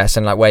progress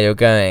and where you're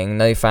going,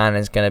 no fan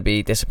is going to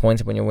be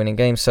disappointed when you're winning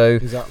games. So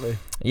exactly.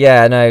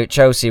 Yeah, no,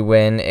 Chelsea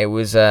win. It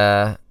was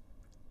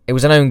it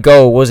was an own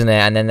goal, wasn't it?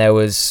 And then there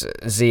was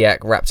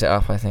Ziyech wrapped it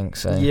up, I think.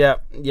 So yeah,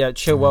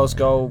 Chilwell's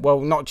goal. Well,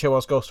 not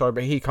Chilwell's goal, sorry,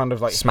 but he kind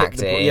of like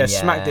smacked it.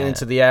 Smacked it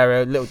into the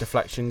area. Little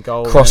deflection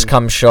goal. Cross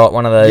come shot,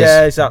 one of those.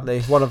 Yeah, exactly.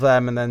 One of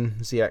them, and then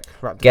Ziyech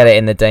wrapped Get it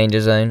in the danger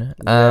zone.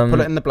 put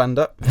it in the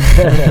blender.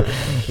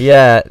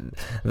 Yeah,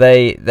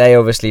 they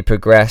obviously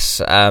progress,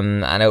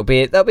 and that'll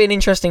be an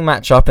interesting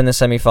match-up in the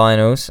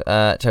semi-finals.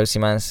 Chelsea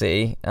Man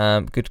City,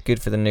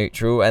 good for the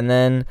neutral, and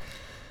then.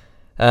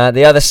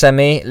 The other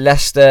semi,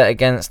 Leicester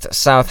against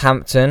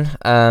Southampton.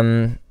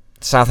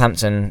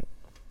 Southampton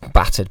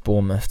battered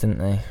Bournemouth, didn't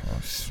they?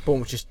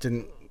 Bournemouth just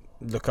didn't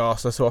look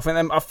after us. So I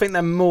think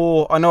they're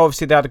more. I know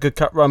obviously they had a good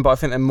cup run, but I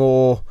think they're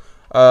more.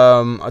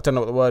 I don't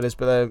know what the word is,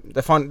 but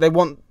they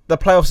want the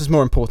playoffs is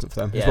more important for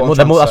them. Yeah,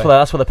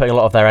 that's what they're putting a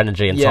lot of their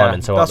energy and time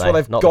into. That's what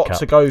they've got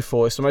to go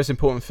for. It's the most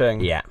important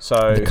thing. Yeah.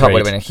 So the cup would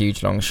have been a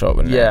huge long shot,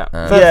 wouldn't it?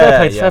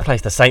 Fair play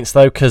to the Saints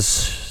though,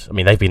 because I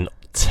mean they've been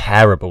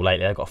terrible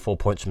lately. They've got 4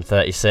 points from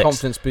 36.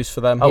 Confidence boost for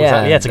them. Oh,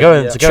 yeah. To go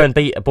and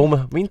beat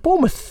Bournemouth. I mean,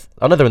 Bournemouth.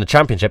 I know they're in the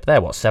Championship. They're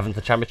 7th in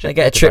the Championship. They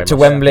get a trip to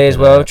Wembley as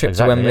well. Trip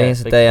to Wembley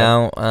is a day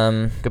out.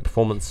 Good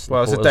performance.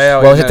 Well, it's a day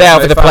out. Well, it's a day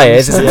out for the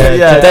players. It's a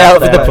day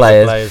out for the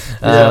players.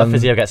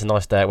 Physio gets a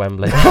nice day at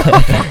Wembley.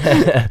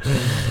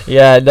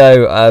 Yeah,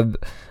 no.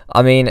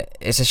 I mean,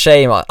 it's a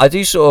shame. I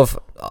do sort of.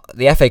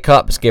 The FA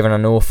Cup's given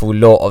an awful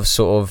lot of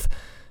sort of.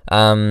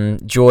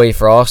 Joy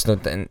for Arsenal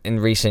in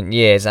recent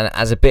years, and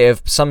as a bit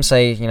of, some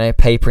say,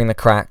 papering the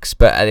cracks,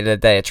 but at the end of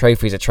the day, a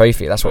trophy's a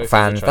trophy. That's what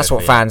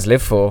fans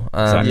live for.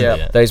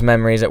 Those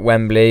memories at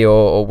Wembley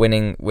or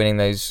winning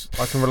those.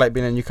 I can relate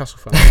being a Newcastle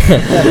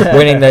fan.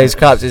 Winning those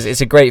cups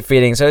it's a great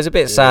feeling. So it's a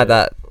bit sad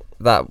that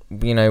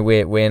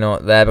we're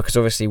not there, because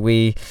obviously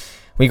we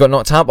got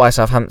knocked out by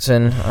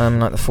Southampton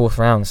like the 4th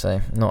round,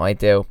 so not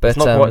ideal. But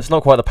it's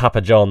not quite the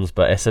Papa John's,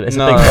 but it's a big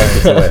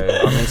focus.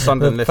 I mean,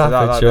 Sunderland lifted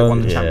that like they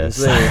won the Champions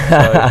League.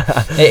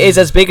 So. It is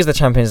as big as the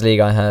Champions League,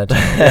 I heard.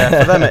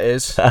 Yeah, for them it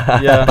is.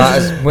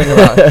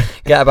 Yeah,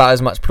 get about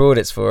as much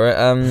plaudits for it.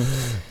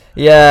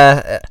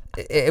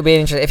 It'd be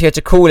interesting if you had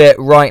to call it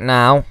right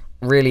now.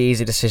 Really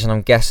easy decision,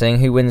 I'm guessing.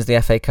 Who wins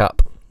the FA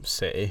Cup?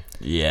 City.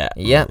 Yeah.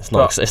 It's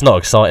not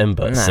exciting,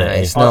 but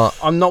City. It's not.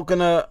 I'm not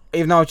gonna.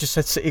 Even though I just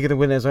said City gonna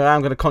win this,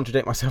 I'm gonna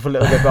contradict myself a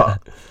little bit. But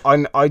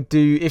I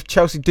do. If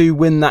Chelsea do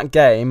win that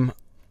game,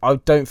 I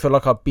don't feel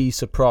like I'd be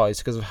surprised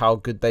because of how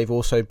good they've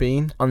also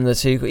been on the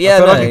two. Yeah, I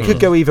feel like it could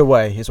go either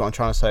way. Is what I'm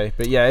trying to say.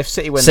 But yeah, if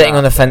City win, sitting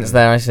on the fence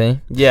there, I see.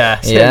 Yeah.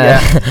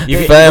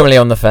 You're firmly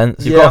on the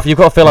fence. You've got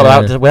to feel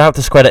like without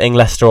discrediting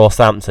Leicester or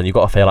Southampton, you've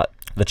got to feel like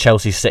the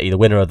Chelsea City, the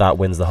winner of that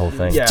wins the whole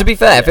thing. To be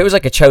fair, if it was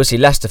like a Chelsea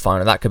Leicester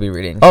final, that could be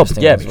really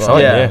interesting.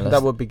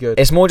 That would be good.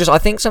 It's more just, I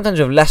think sometimes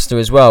with Leicester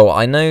as well,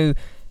 I know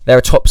they're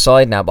a top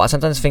side now, but I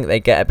sometimes think they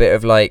get a bit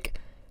of like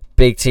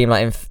big team,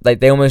 like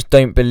they almost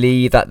don't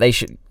believe that they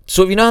should.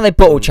 Sort of, how they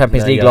bottled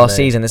Champions League last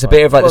season. There's a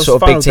bit of like the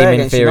sort of big team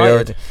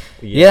inferiority.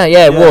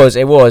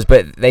 It was,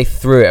 but they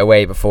threw it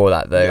away before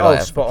that though.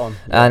 Spot on.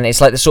 And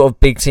it's like the sort of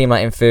big team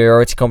like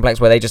inferiority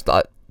complex where they just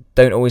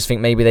don't always think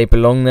maybe they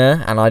belong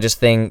there, and I just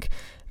think.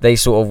 They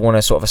sort of want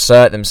to sort of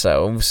assert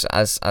themselves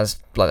as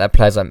like their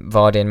players like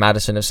Vardy and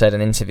Maddison have said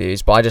in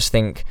interviews. But I just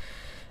think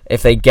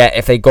if they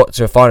got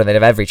to a final, they'd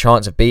have every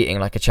chance of beating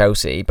like a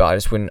Chelsea. But I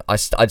just wouldn't.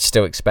 I'd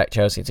still expect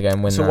Chelsea to go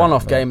and win. It's a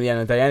one-off game at the end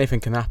of the day. Anything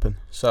can happen.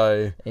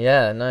 So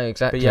yeah, no,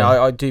 exactly. But yeah,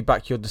 I do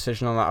back your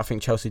decision on that. I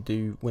think Chelsea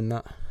do win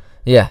that.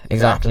 Yeah,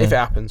 exactly. If it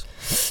happens.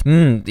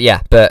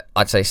 Yeah, but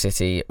I'd say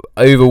City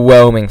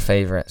overwhelming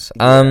favourites.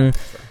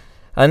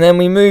 And then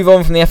we move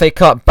on from the FA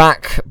Cup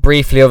back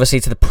briefly, obviously,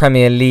 to the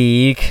Premier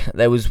League.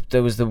 There was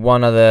the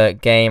one other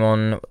game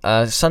on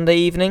Sunday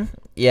evening.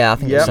 Yeah, I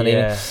think it was Sunday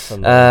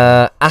evening.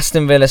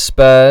 Aston Villa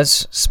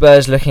Spurs.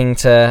 Spurs looking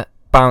to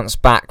bounce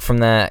back from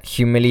their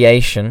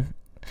humiliation.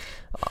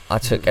 I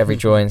took every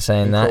joy in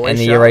saying that in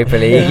the Europa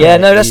League. Yeah,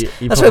 no, that's a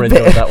bit. Let's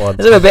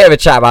have a bit of a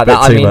chat about that.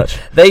 I mean,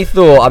 they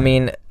thought. I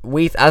mean,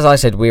 as I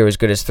said, we were as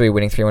good as 3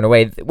 winning 3-1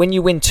 away. When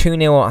you win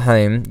 2-0 at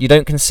home, you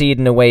don't concede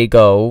an away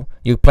goal.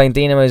 You're playing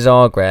Dinamo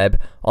Zagreb.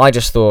 I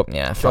just thought,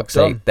 fuck's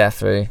sake, they're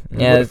through. You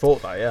would have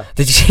thought that, yeah.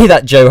 Did you see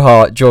that Joe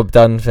Hart job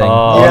done thing?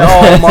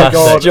 Oh my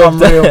god,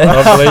 unreal.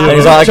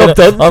 Job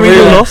done. I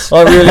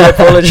really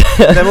apologise.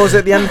 Then what was it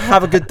at the end?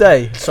 Have a good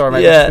day. Sorry,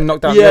 mate. Just been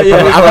knocked out.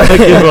 Have a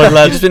good one,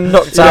 lad. Just been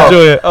knocked out.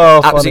 Enjoy it.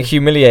 Absolutely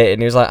humiliated.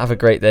 And he was like, "Have a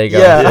great day,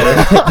 guys."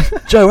 Yeah.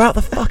 Joe, out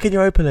the fucking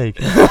Europa League.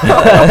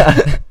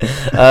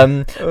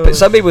 But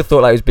some people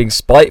thought like he was being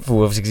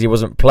spiteful, obviously, because he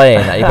wasn't playing.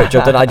 That he got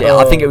job done. I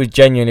think it was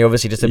genuinely,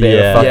 obviously, just a bit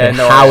of a fucking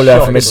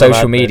howler from his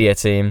social media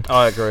team.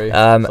 I agree.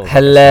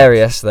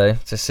 Hilarious though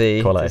to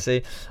see.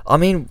 I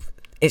mean,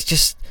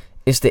 it's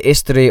the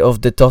history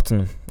of the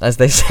Tottenham, as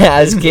they say,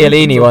 as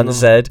Chiellini once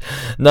said.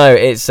 No,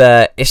 it's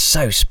so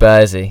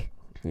Spursy.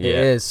 It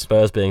is.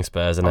 Spurs being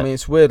Spurs, isn't it? I mean,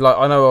 it's weird. Like,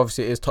 I know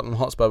obviously it is Tottenham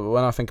Hotspur, but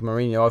when I think of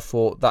Mourinho, I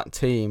thought that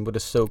team would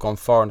have still gone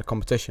far in the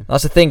competition.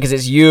 That's the thing, because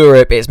it's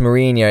Europe, it's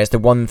Mourinho. It's the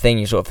one thing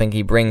you sort of think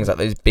he brings at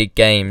those big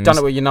games. Done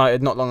it with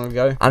United not long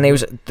ago. And it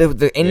was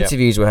the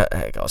interviews were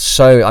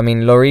so. I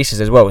mean,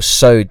 Lloris's as well was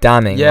so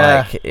damning.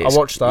 Yeah, like, I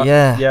watched that.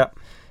 Yeah.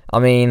 I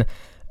mean,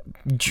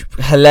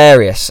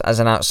 hilarious as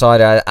an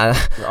outsider,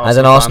 as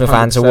an Arsenal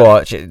fan to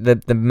watch. The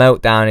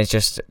meltdown is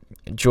just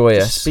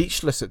joyous, just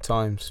speechless at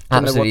times.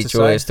 Absolutely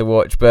joyous to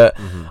watch. But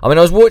I mean,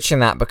 I was watching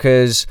that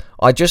because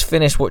I just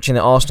finished watching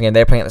the Arsenal game.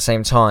 They were playing at the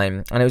same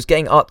time, and it was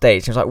getting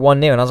updates. It was like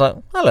 1-0, and I was like,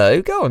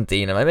 "Hello, go on,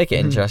 Dino, make it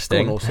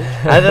interesting." Go on,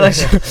 and then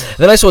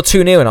I saw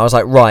 2-0, and I was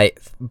like, "Right,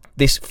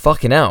 this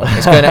fucking hell,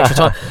 it's going extra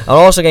time." And the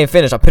Arsenal game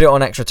finished. I put it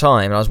on extra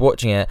time, and I was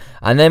watching it.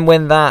 And then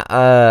when that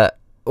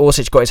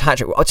Orsic got his hat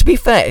trick. To be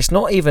fair, it's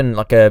not even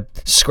like a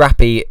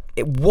scrappy.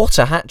 What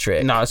a hat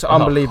trick! No, it's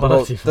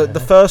unbelievable.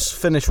 The first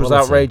finish was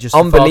outrageous.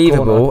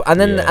 Unbelievable,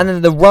 and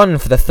then the run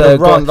for the third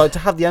goal. Like to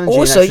have the energy.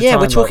 Also, in extra time,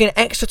 we're talking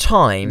extra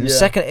time,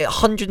 second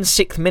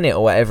 106th minute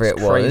or whatever it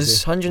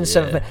was,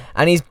 107th minute,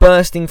 and he's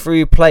bursting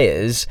through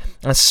players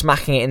and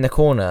smacking it in the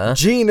corner.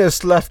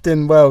 Genius left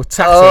in well.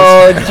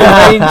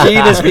 Oh,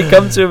 Genius, we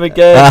come to him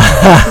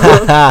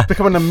again.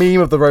 Becoming a meme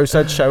of the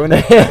Rosehead show, isn't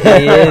it?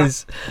 He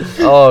is.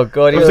 Oh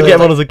god, he was to get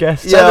him on as a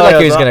guest. Sounded like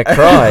he was going to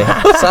cry.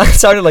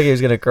 Sounded like he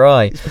was going to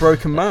cry.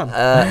 Broken man.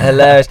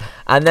 Hilarious.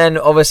 And then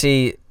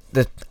obviously,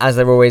 as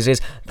there always is,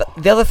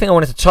 the other thing I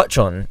wanted to touch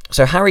on.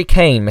 So Harry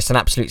Kane missed an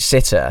absolute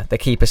sitter. The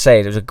keeper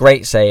saved. It was a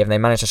great save, and they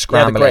managed to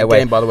scramble it away.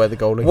 Game, by the way, the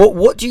goalie.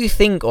 What do you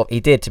think of?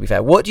 He did, to be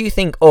fair. What do you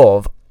think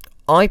of?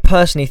 I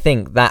personally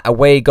think that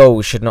away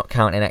goals should not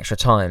count in extra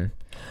time.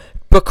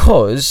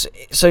 Because,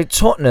 so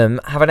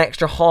Tottenham have an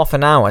extra half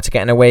an hour to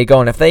get an away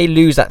goal, and if they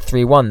lose that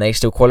 3-1, they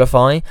still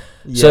qualify.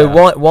 Yeah.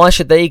 So why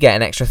should they get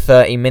an extra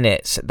 30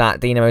 minutes that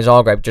Dinamo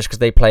Zagreb, just because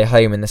they play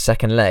home in the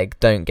second leg,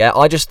 don't get?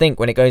 I just think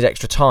when it goes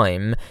extra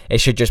time, it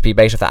should just be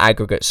based off the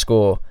aggregate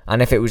score.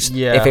 And if it was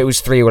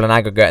 3-1 an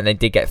aggregate and they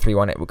did get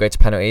 3-1, it would go to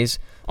penalties.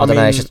 I don't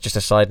know, it's just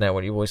a side note,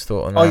 what you always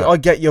thought on that. I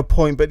get your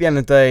point, but at the end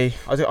of the day,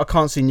 I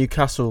can't see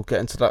Newcastle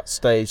getting to that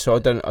stage, so I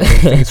don't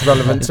think it's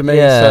relevant to me.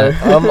 Yeah.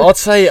 So. I'd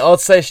say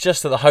it's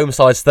just that the home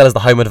side still has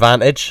the home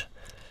advantage.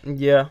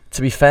 Yeah.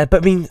 To be fair,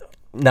 but I mean,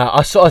 no,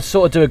 I sort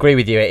of do agree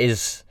with you. It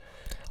is.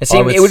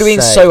 It would have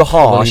been so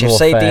harsh if,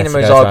 say,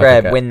 Dinamo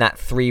Zagreb win that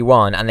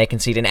 3-1 and they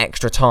concede an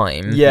extra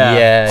time.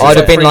 Yeah. I'd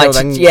have been like,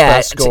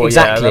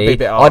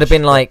 exactly. I'd have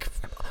been like,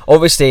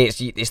 obviously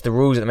it's the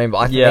rules at the moment, but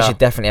I think they should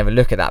definitely have a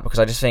look at that, because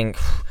I just think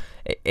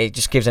it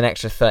just gives an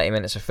extra 30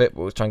 minutes of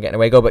football to try and get an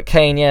away goal. But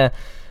Kane,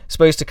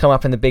 supposed to come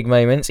up in the big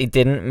moments. He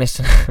didn't miss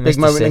big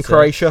moment in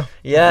Croatia.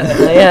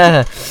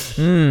 Yeah.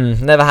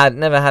 Never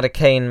had a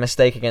Kane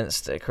mistake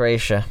against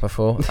Croatia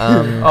before.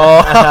 Oh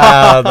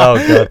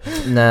god.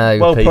 No.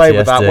 Well played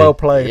with that. Well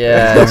played.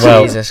 Yeah.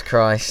 Jesus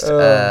Christ.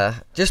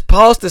 Just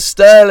pass to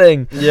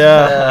Sterling.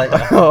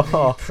 Yeah.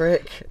 You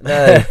prick.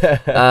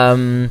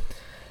 No.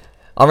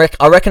 I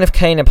reckon if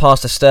Kane had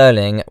passed to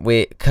Sterling,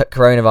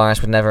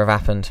 coronavirus would never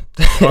have happened.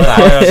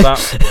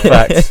 Facts.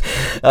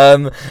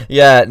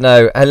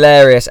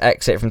 Hilarious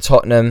exit from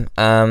Tottenham.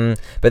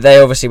 But they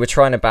obviously were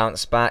trying to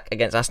bounce back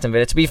against Aston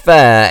Villa. To be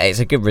fair, it's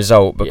a good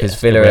result, because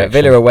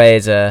Villa away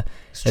is a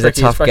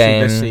tough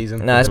game.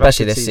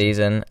 Especially this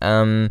season.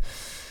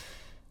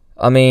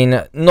 I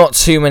mean, not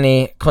too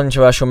many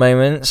controversial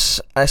moments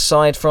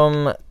aside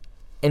from,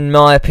 in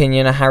my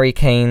opinion, a Harry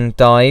Kane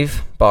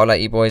dive. But I'll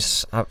let you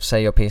boys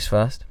say your piece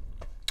first.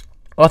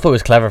 I thought it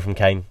was clever from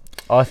Kane.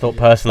 I thought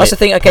personally. That's the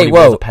thing. Okay,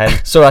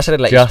 sorry, I said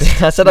I'd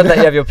let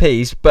you have your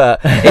piece.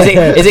 But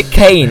is it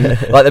Kane?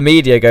 Like the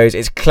media goes,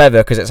 it's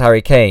clever because it's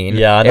Harry Kane.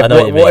 Yeah, I know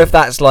what you mean. What if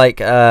that's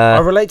like? I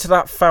relate to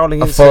that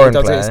fouling a foreign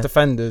does player. It as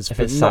defenders, but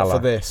not Salah. for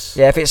this.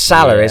 Yeah, if it's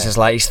Salah, it's just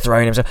like he's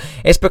throwing himself.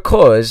 It's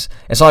because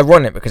it's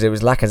ironic because it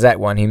was Lacazette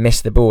one who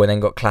missed the ball and then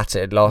got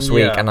clattered last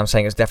week, and I'm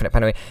saying it's definite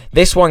penalty.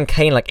 This one,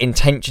 Kane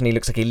intentionally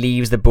looks like he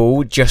leaves the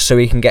ball just so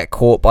he can get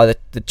caught by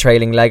the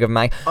trailing leg of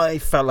Mag. I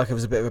felt like it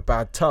was a bit of a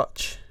bad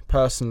touch.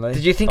 Personally,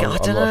 did you think? I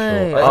don't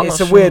know. It's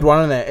a weird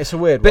one, isn't it? It's a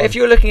weird one. But if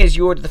you're looking as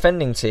your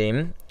defending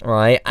team,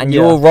 right, and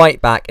your right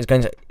back is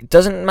going to,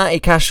 doesn't Matty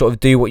Cash sort of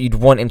do what you'd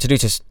want him to do?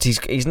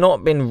 He's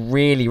not been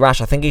really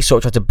rash. I think he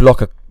sort of tried to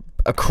block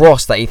a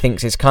cross that he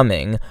thinks is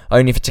coming,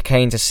 only for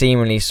Kane to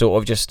seemingly sort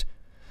of just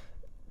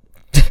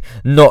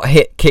not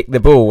kick the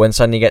ball and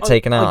suddenly get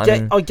taken out.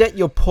 I get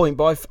your point,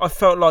 but I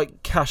felt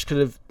like Cash could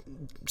have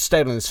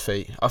stayed on his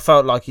feet. I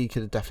felt like he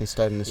could have definitely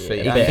stayed on his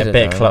feet. A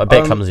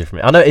bit clumsy from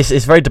me. I know it's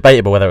very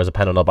debatable whether it was a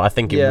pen or not, but I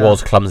think it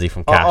was clumsy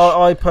from Cash.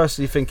 I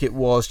personally think it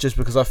was, just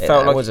because I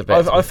felt like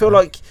I feel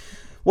like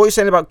what you're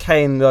saying about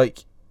Kane,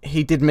 like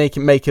he did make a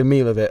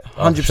meal of it.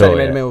 100% he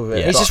made a meal of it.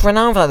 Yeah. He's just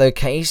renowned for that though.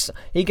 Case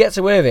he gets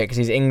away with it because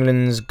he's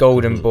England's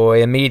golden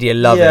boy and media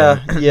love him.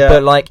 Yeah,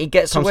 but like he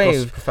gets away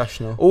with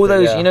professional. All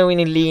those, you know, when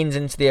he leans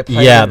into the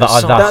opponent. Yeah,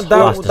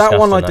 that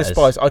one I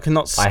despise. I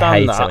cannot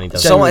stand that.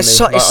 It's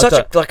such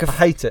a I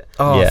hate it.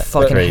 Oh, I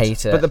fucking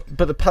hate it.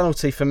 But the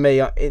penalty for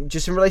me,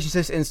 just in relation to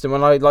this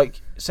incident, when I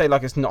say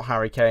it's not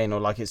Harry Kane or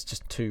like it's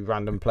just two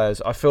random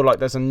players, I feel like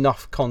there's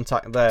enough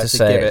contact there to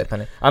give it.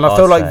 And I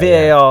feel like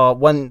VAR,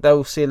 when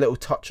they'll see a little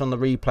touch on the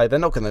replay, they're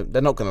not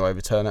gonna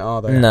overturn it,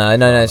 are they? No.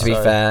 To be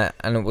fair,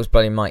 and it was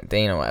bloody Mike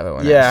Dean or whatever.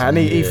 And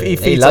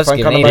he loves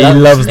giving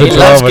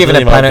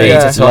a penalty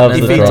to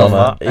Tottenham. He feeds on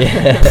that.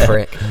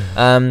 Prick.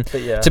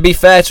 To be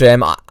fair to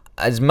him,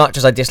 as much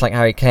as I dislike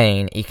Harry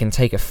Kane, he can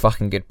take a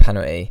fucking good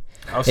penalty.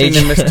 I've seen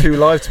him miss 2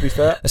 live, to be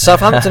fair.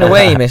 Southampton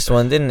away, he missed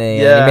one, didn't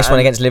he? Yeah, he missed one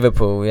against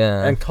Liverpool.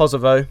 Yeah, and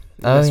Kosovo.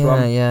 Oh yeah,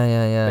 one.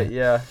 yeah. But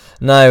yeah.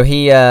 No,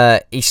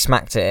 he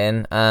smacked it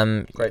in.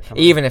 Great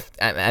penalty. Even if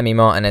Emi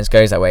Martinez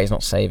goes that way, he's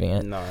not saving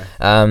it.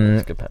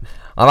 No. Good pen.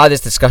 I've had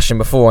this discussion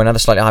before. Another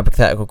slightly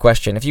hypothetical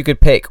question: if you could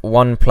pick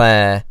one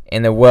player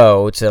in the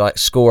world to like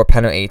score a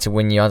penalty to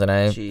win you, I don't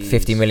know,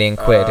 50 million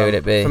quid, who would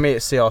it be? For me,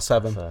 it's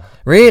CR7.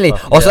 Really?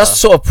 Yeah. So that's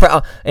sort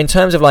of in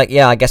terms of like,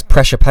 I guess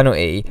pressure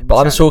penalty. But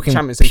I'm talking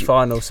Champions League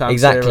final. San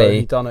exactly. Siro,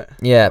 he done it.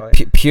 Yeah,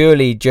 Right.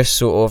 purely just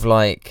sort of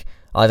like,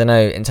 I don't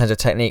know, in terms of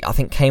technique, I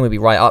think Kane would be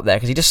right up there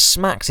because he just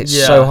smacks it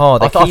so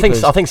hard.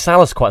 I think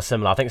Salah's quite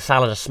similar. I think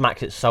Salah just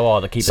smacks it so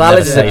hard that keeps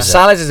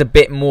Salah's is a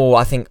bit more,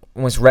 I think,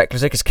 almost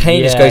reckless because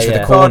Kane just goes for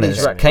the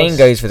corners. Kane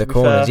goes for the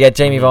corners. Yeah,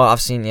 Jamie Vardy,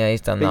 I've seen. Yeah,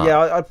 he's done that. Yeah,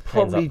 I'd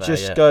probably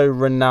just go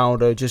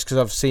Ronaldo just because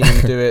I've seen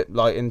him do it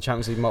like in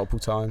Champions League multiple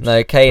times.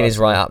 No, Kane is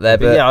right up there.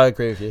 But yeah, I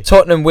agree with you.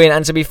 Tottenham win,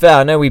 and to be fair,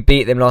 I know we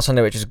beat them last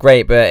Sunday, which is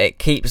great, but it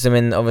keeps them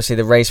in obviously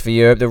the race for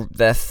Europe.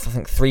 They're I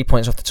think 3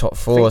 points off the top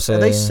 4. So are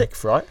they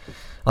 6th, right?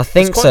 I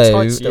think quite so.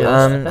 tight still,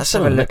 Let's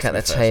have a look at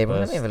the table.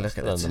 Let me have a look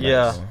at the table.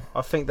 Yeah,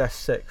 I think they're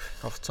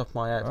 6th off the top of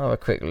my head. I'll have a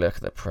quick look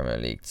at the Premier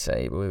League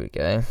table. Here we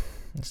go.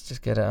 Let's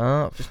just get it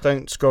up. Just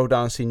don't scroll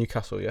down and see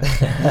Newcastle,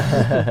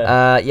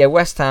 yeah? Yeah,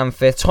 West Ham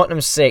 5th. Tottenham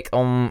 6th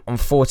on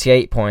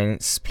 48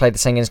 points. Played the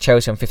same against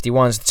Chelsea on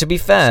 51. So to be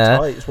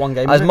fair, It's one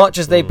game, as much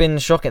as they've been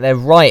shocking, they're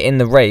right in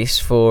the race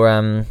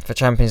for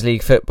Champions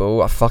League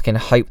football. I fucking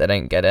hope they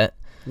don't get it.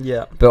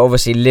 Yeah. But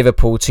obviously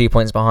Liverpool 2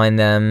 points behind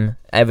them,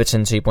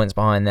 Everton 2 points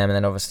behind them, and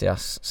then obviously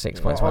us 6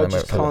 points behind them.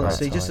 I just can't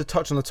see. Just to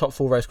touch on the top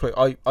 4 race quick,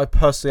 I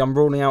personally, I'm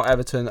ruling out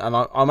Everton, and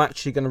I'm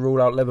actually going to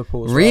rule out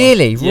Liverpool as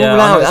really? well.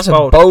 Rule out? That's a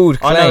bold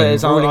claim. I know it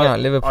is. Ruling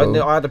out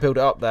Liverpool. I had to build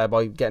it up there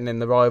by getting in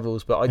the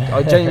rivals, but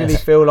I genuinely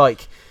feel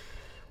like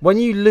when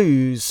you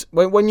lose,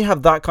 when you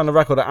have that kind of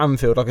record at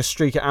Anfield, like a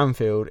streak at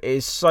Anfield, it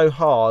is so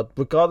hard,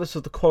 regardless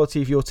of the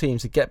quality of your team,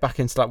 to get back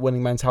into that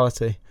winning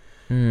mentality.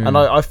 And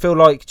I feel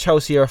like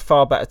Chelsea are a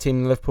far better team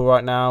than Liverpool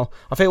right now.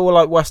 I think all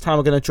like West Ham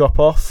are going to drop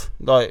off.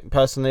 Like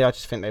personally, I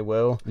just think they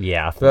will.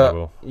 Yeah, I think they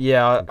will.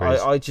 Yeah,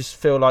 I just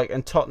feel like,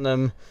 and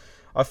Tottenham,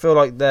 I feel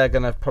like they're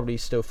going to probably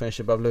still finish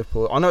above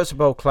Liverpool. I know it's a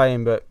bold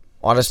claim, but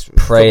I just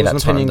pray that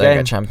Tottenham don't game.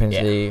 get Champions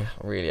League.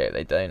 I really hope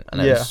they don't.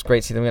 And it's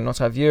great to see them get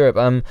knocked out of Europe.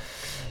 So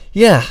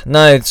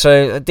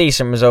a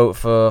decent result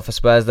for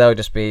Spurs. They'll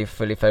just be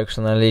fully focused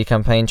on their league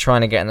campaign,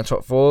 trying to get in the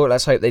top 4.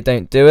 Let's hope they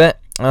don't do it.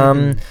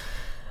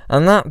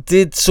 And that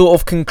did sort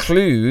of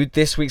conclude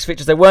this week's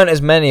fixtures. There weren't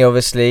as many,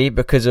 obviously,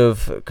 because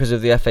of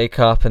the FA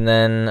Cup, and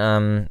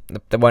then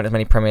there weren't as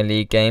many Premier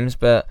League games.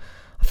 But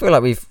I feel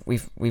like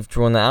we've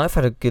drawn that out. I've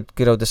had a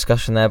good old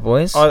discussion there,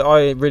 boys.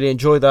 I really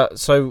enjoyed that.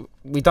 So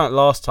we done it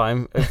last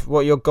time. What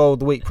are your goal of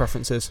the week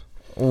preferences?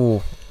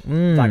 Ooh.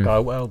 That guy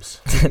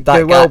Welbs. that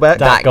guy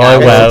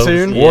Welbs.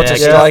 Toon. What a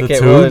strike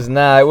it was.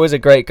 No, it was a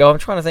great goal. I'm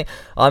trying to think.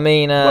 I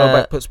mean,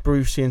 Welbeck puts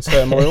Brucey in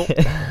turmoil.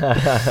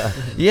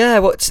 Yeah,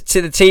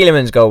 to the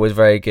Tielemans goal was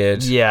very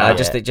good. Yeah,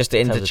 just to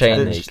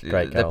interchange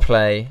the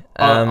play.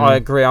 I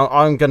agree.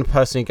 I'm going to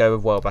personally go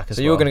with Welbeck as well.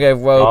 So you're going to go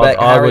with Welbeck.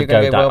 I'll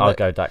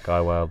go that guy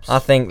Welbs. I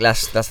think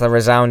that's the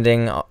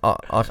resounding.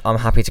 I'm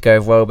happy to go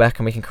with Welbeck,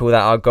 and we can call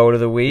that our goal of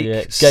the week.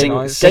 Yeah. Game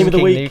of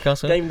the week.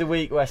 Newcastle. Game of the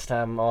week. West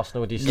Ham,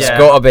 Arsenal. It's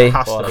got to be.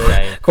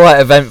 Quite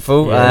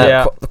eventful.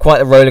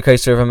 Quite a roller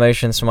coaster of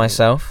emotions for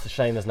myself. It's a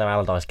shame there's no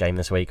Allardyce game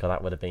this week, or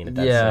that would have been a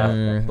dead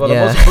there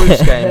was a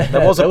Bruce game.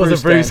 There was a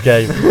Bruce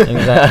game.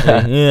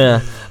 Exactly.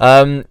 Yeah.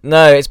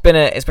 No, it's been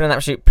an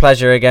absolute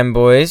pleasure again,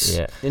 boys.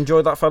 Yeah.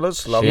 Enjoyed that,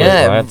 fellas. Lovely.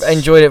 Yeah,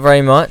 enjoyed it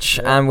very much,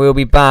 and we'll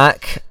be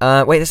back.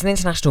 Wait, there's an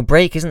international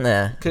break, isn't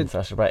there?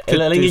 International break.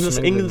 Maybe a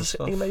little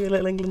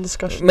England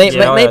discussion. Maybe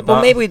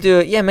we do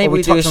it. Yeah, maybe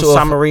we do a sort of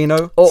San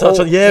Marino. We talk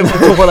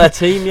about their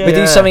team. Yeah. We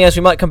do something else.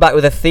 We might come back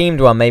with a themed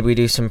one. Maybe we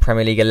do some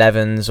Premier League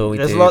 11s, or we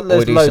do some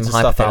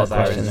hypothetical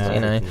questions.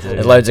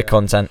 There's loads of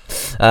content.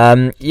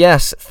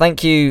 Yes,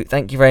 thank you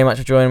very much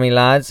for joining me,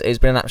 lads. It's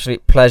been an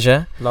absolute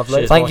pleasure.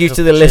 Lovely. Thank you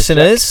to the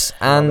listeners,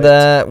 and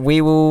we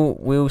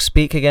will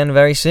speak again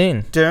very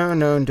soon. Dun,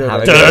 dun, dun,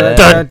 Have a dun, good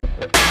dun, day.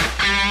 dun.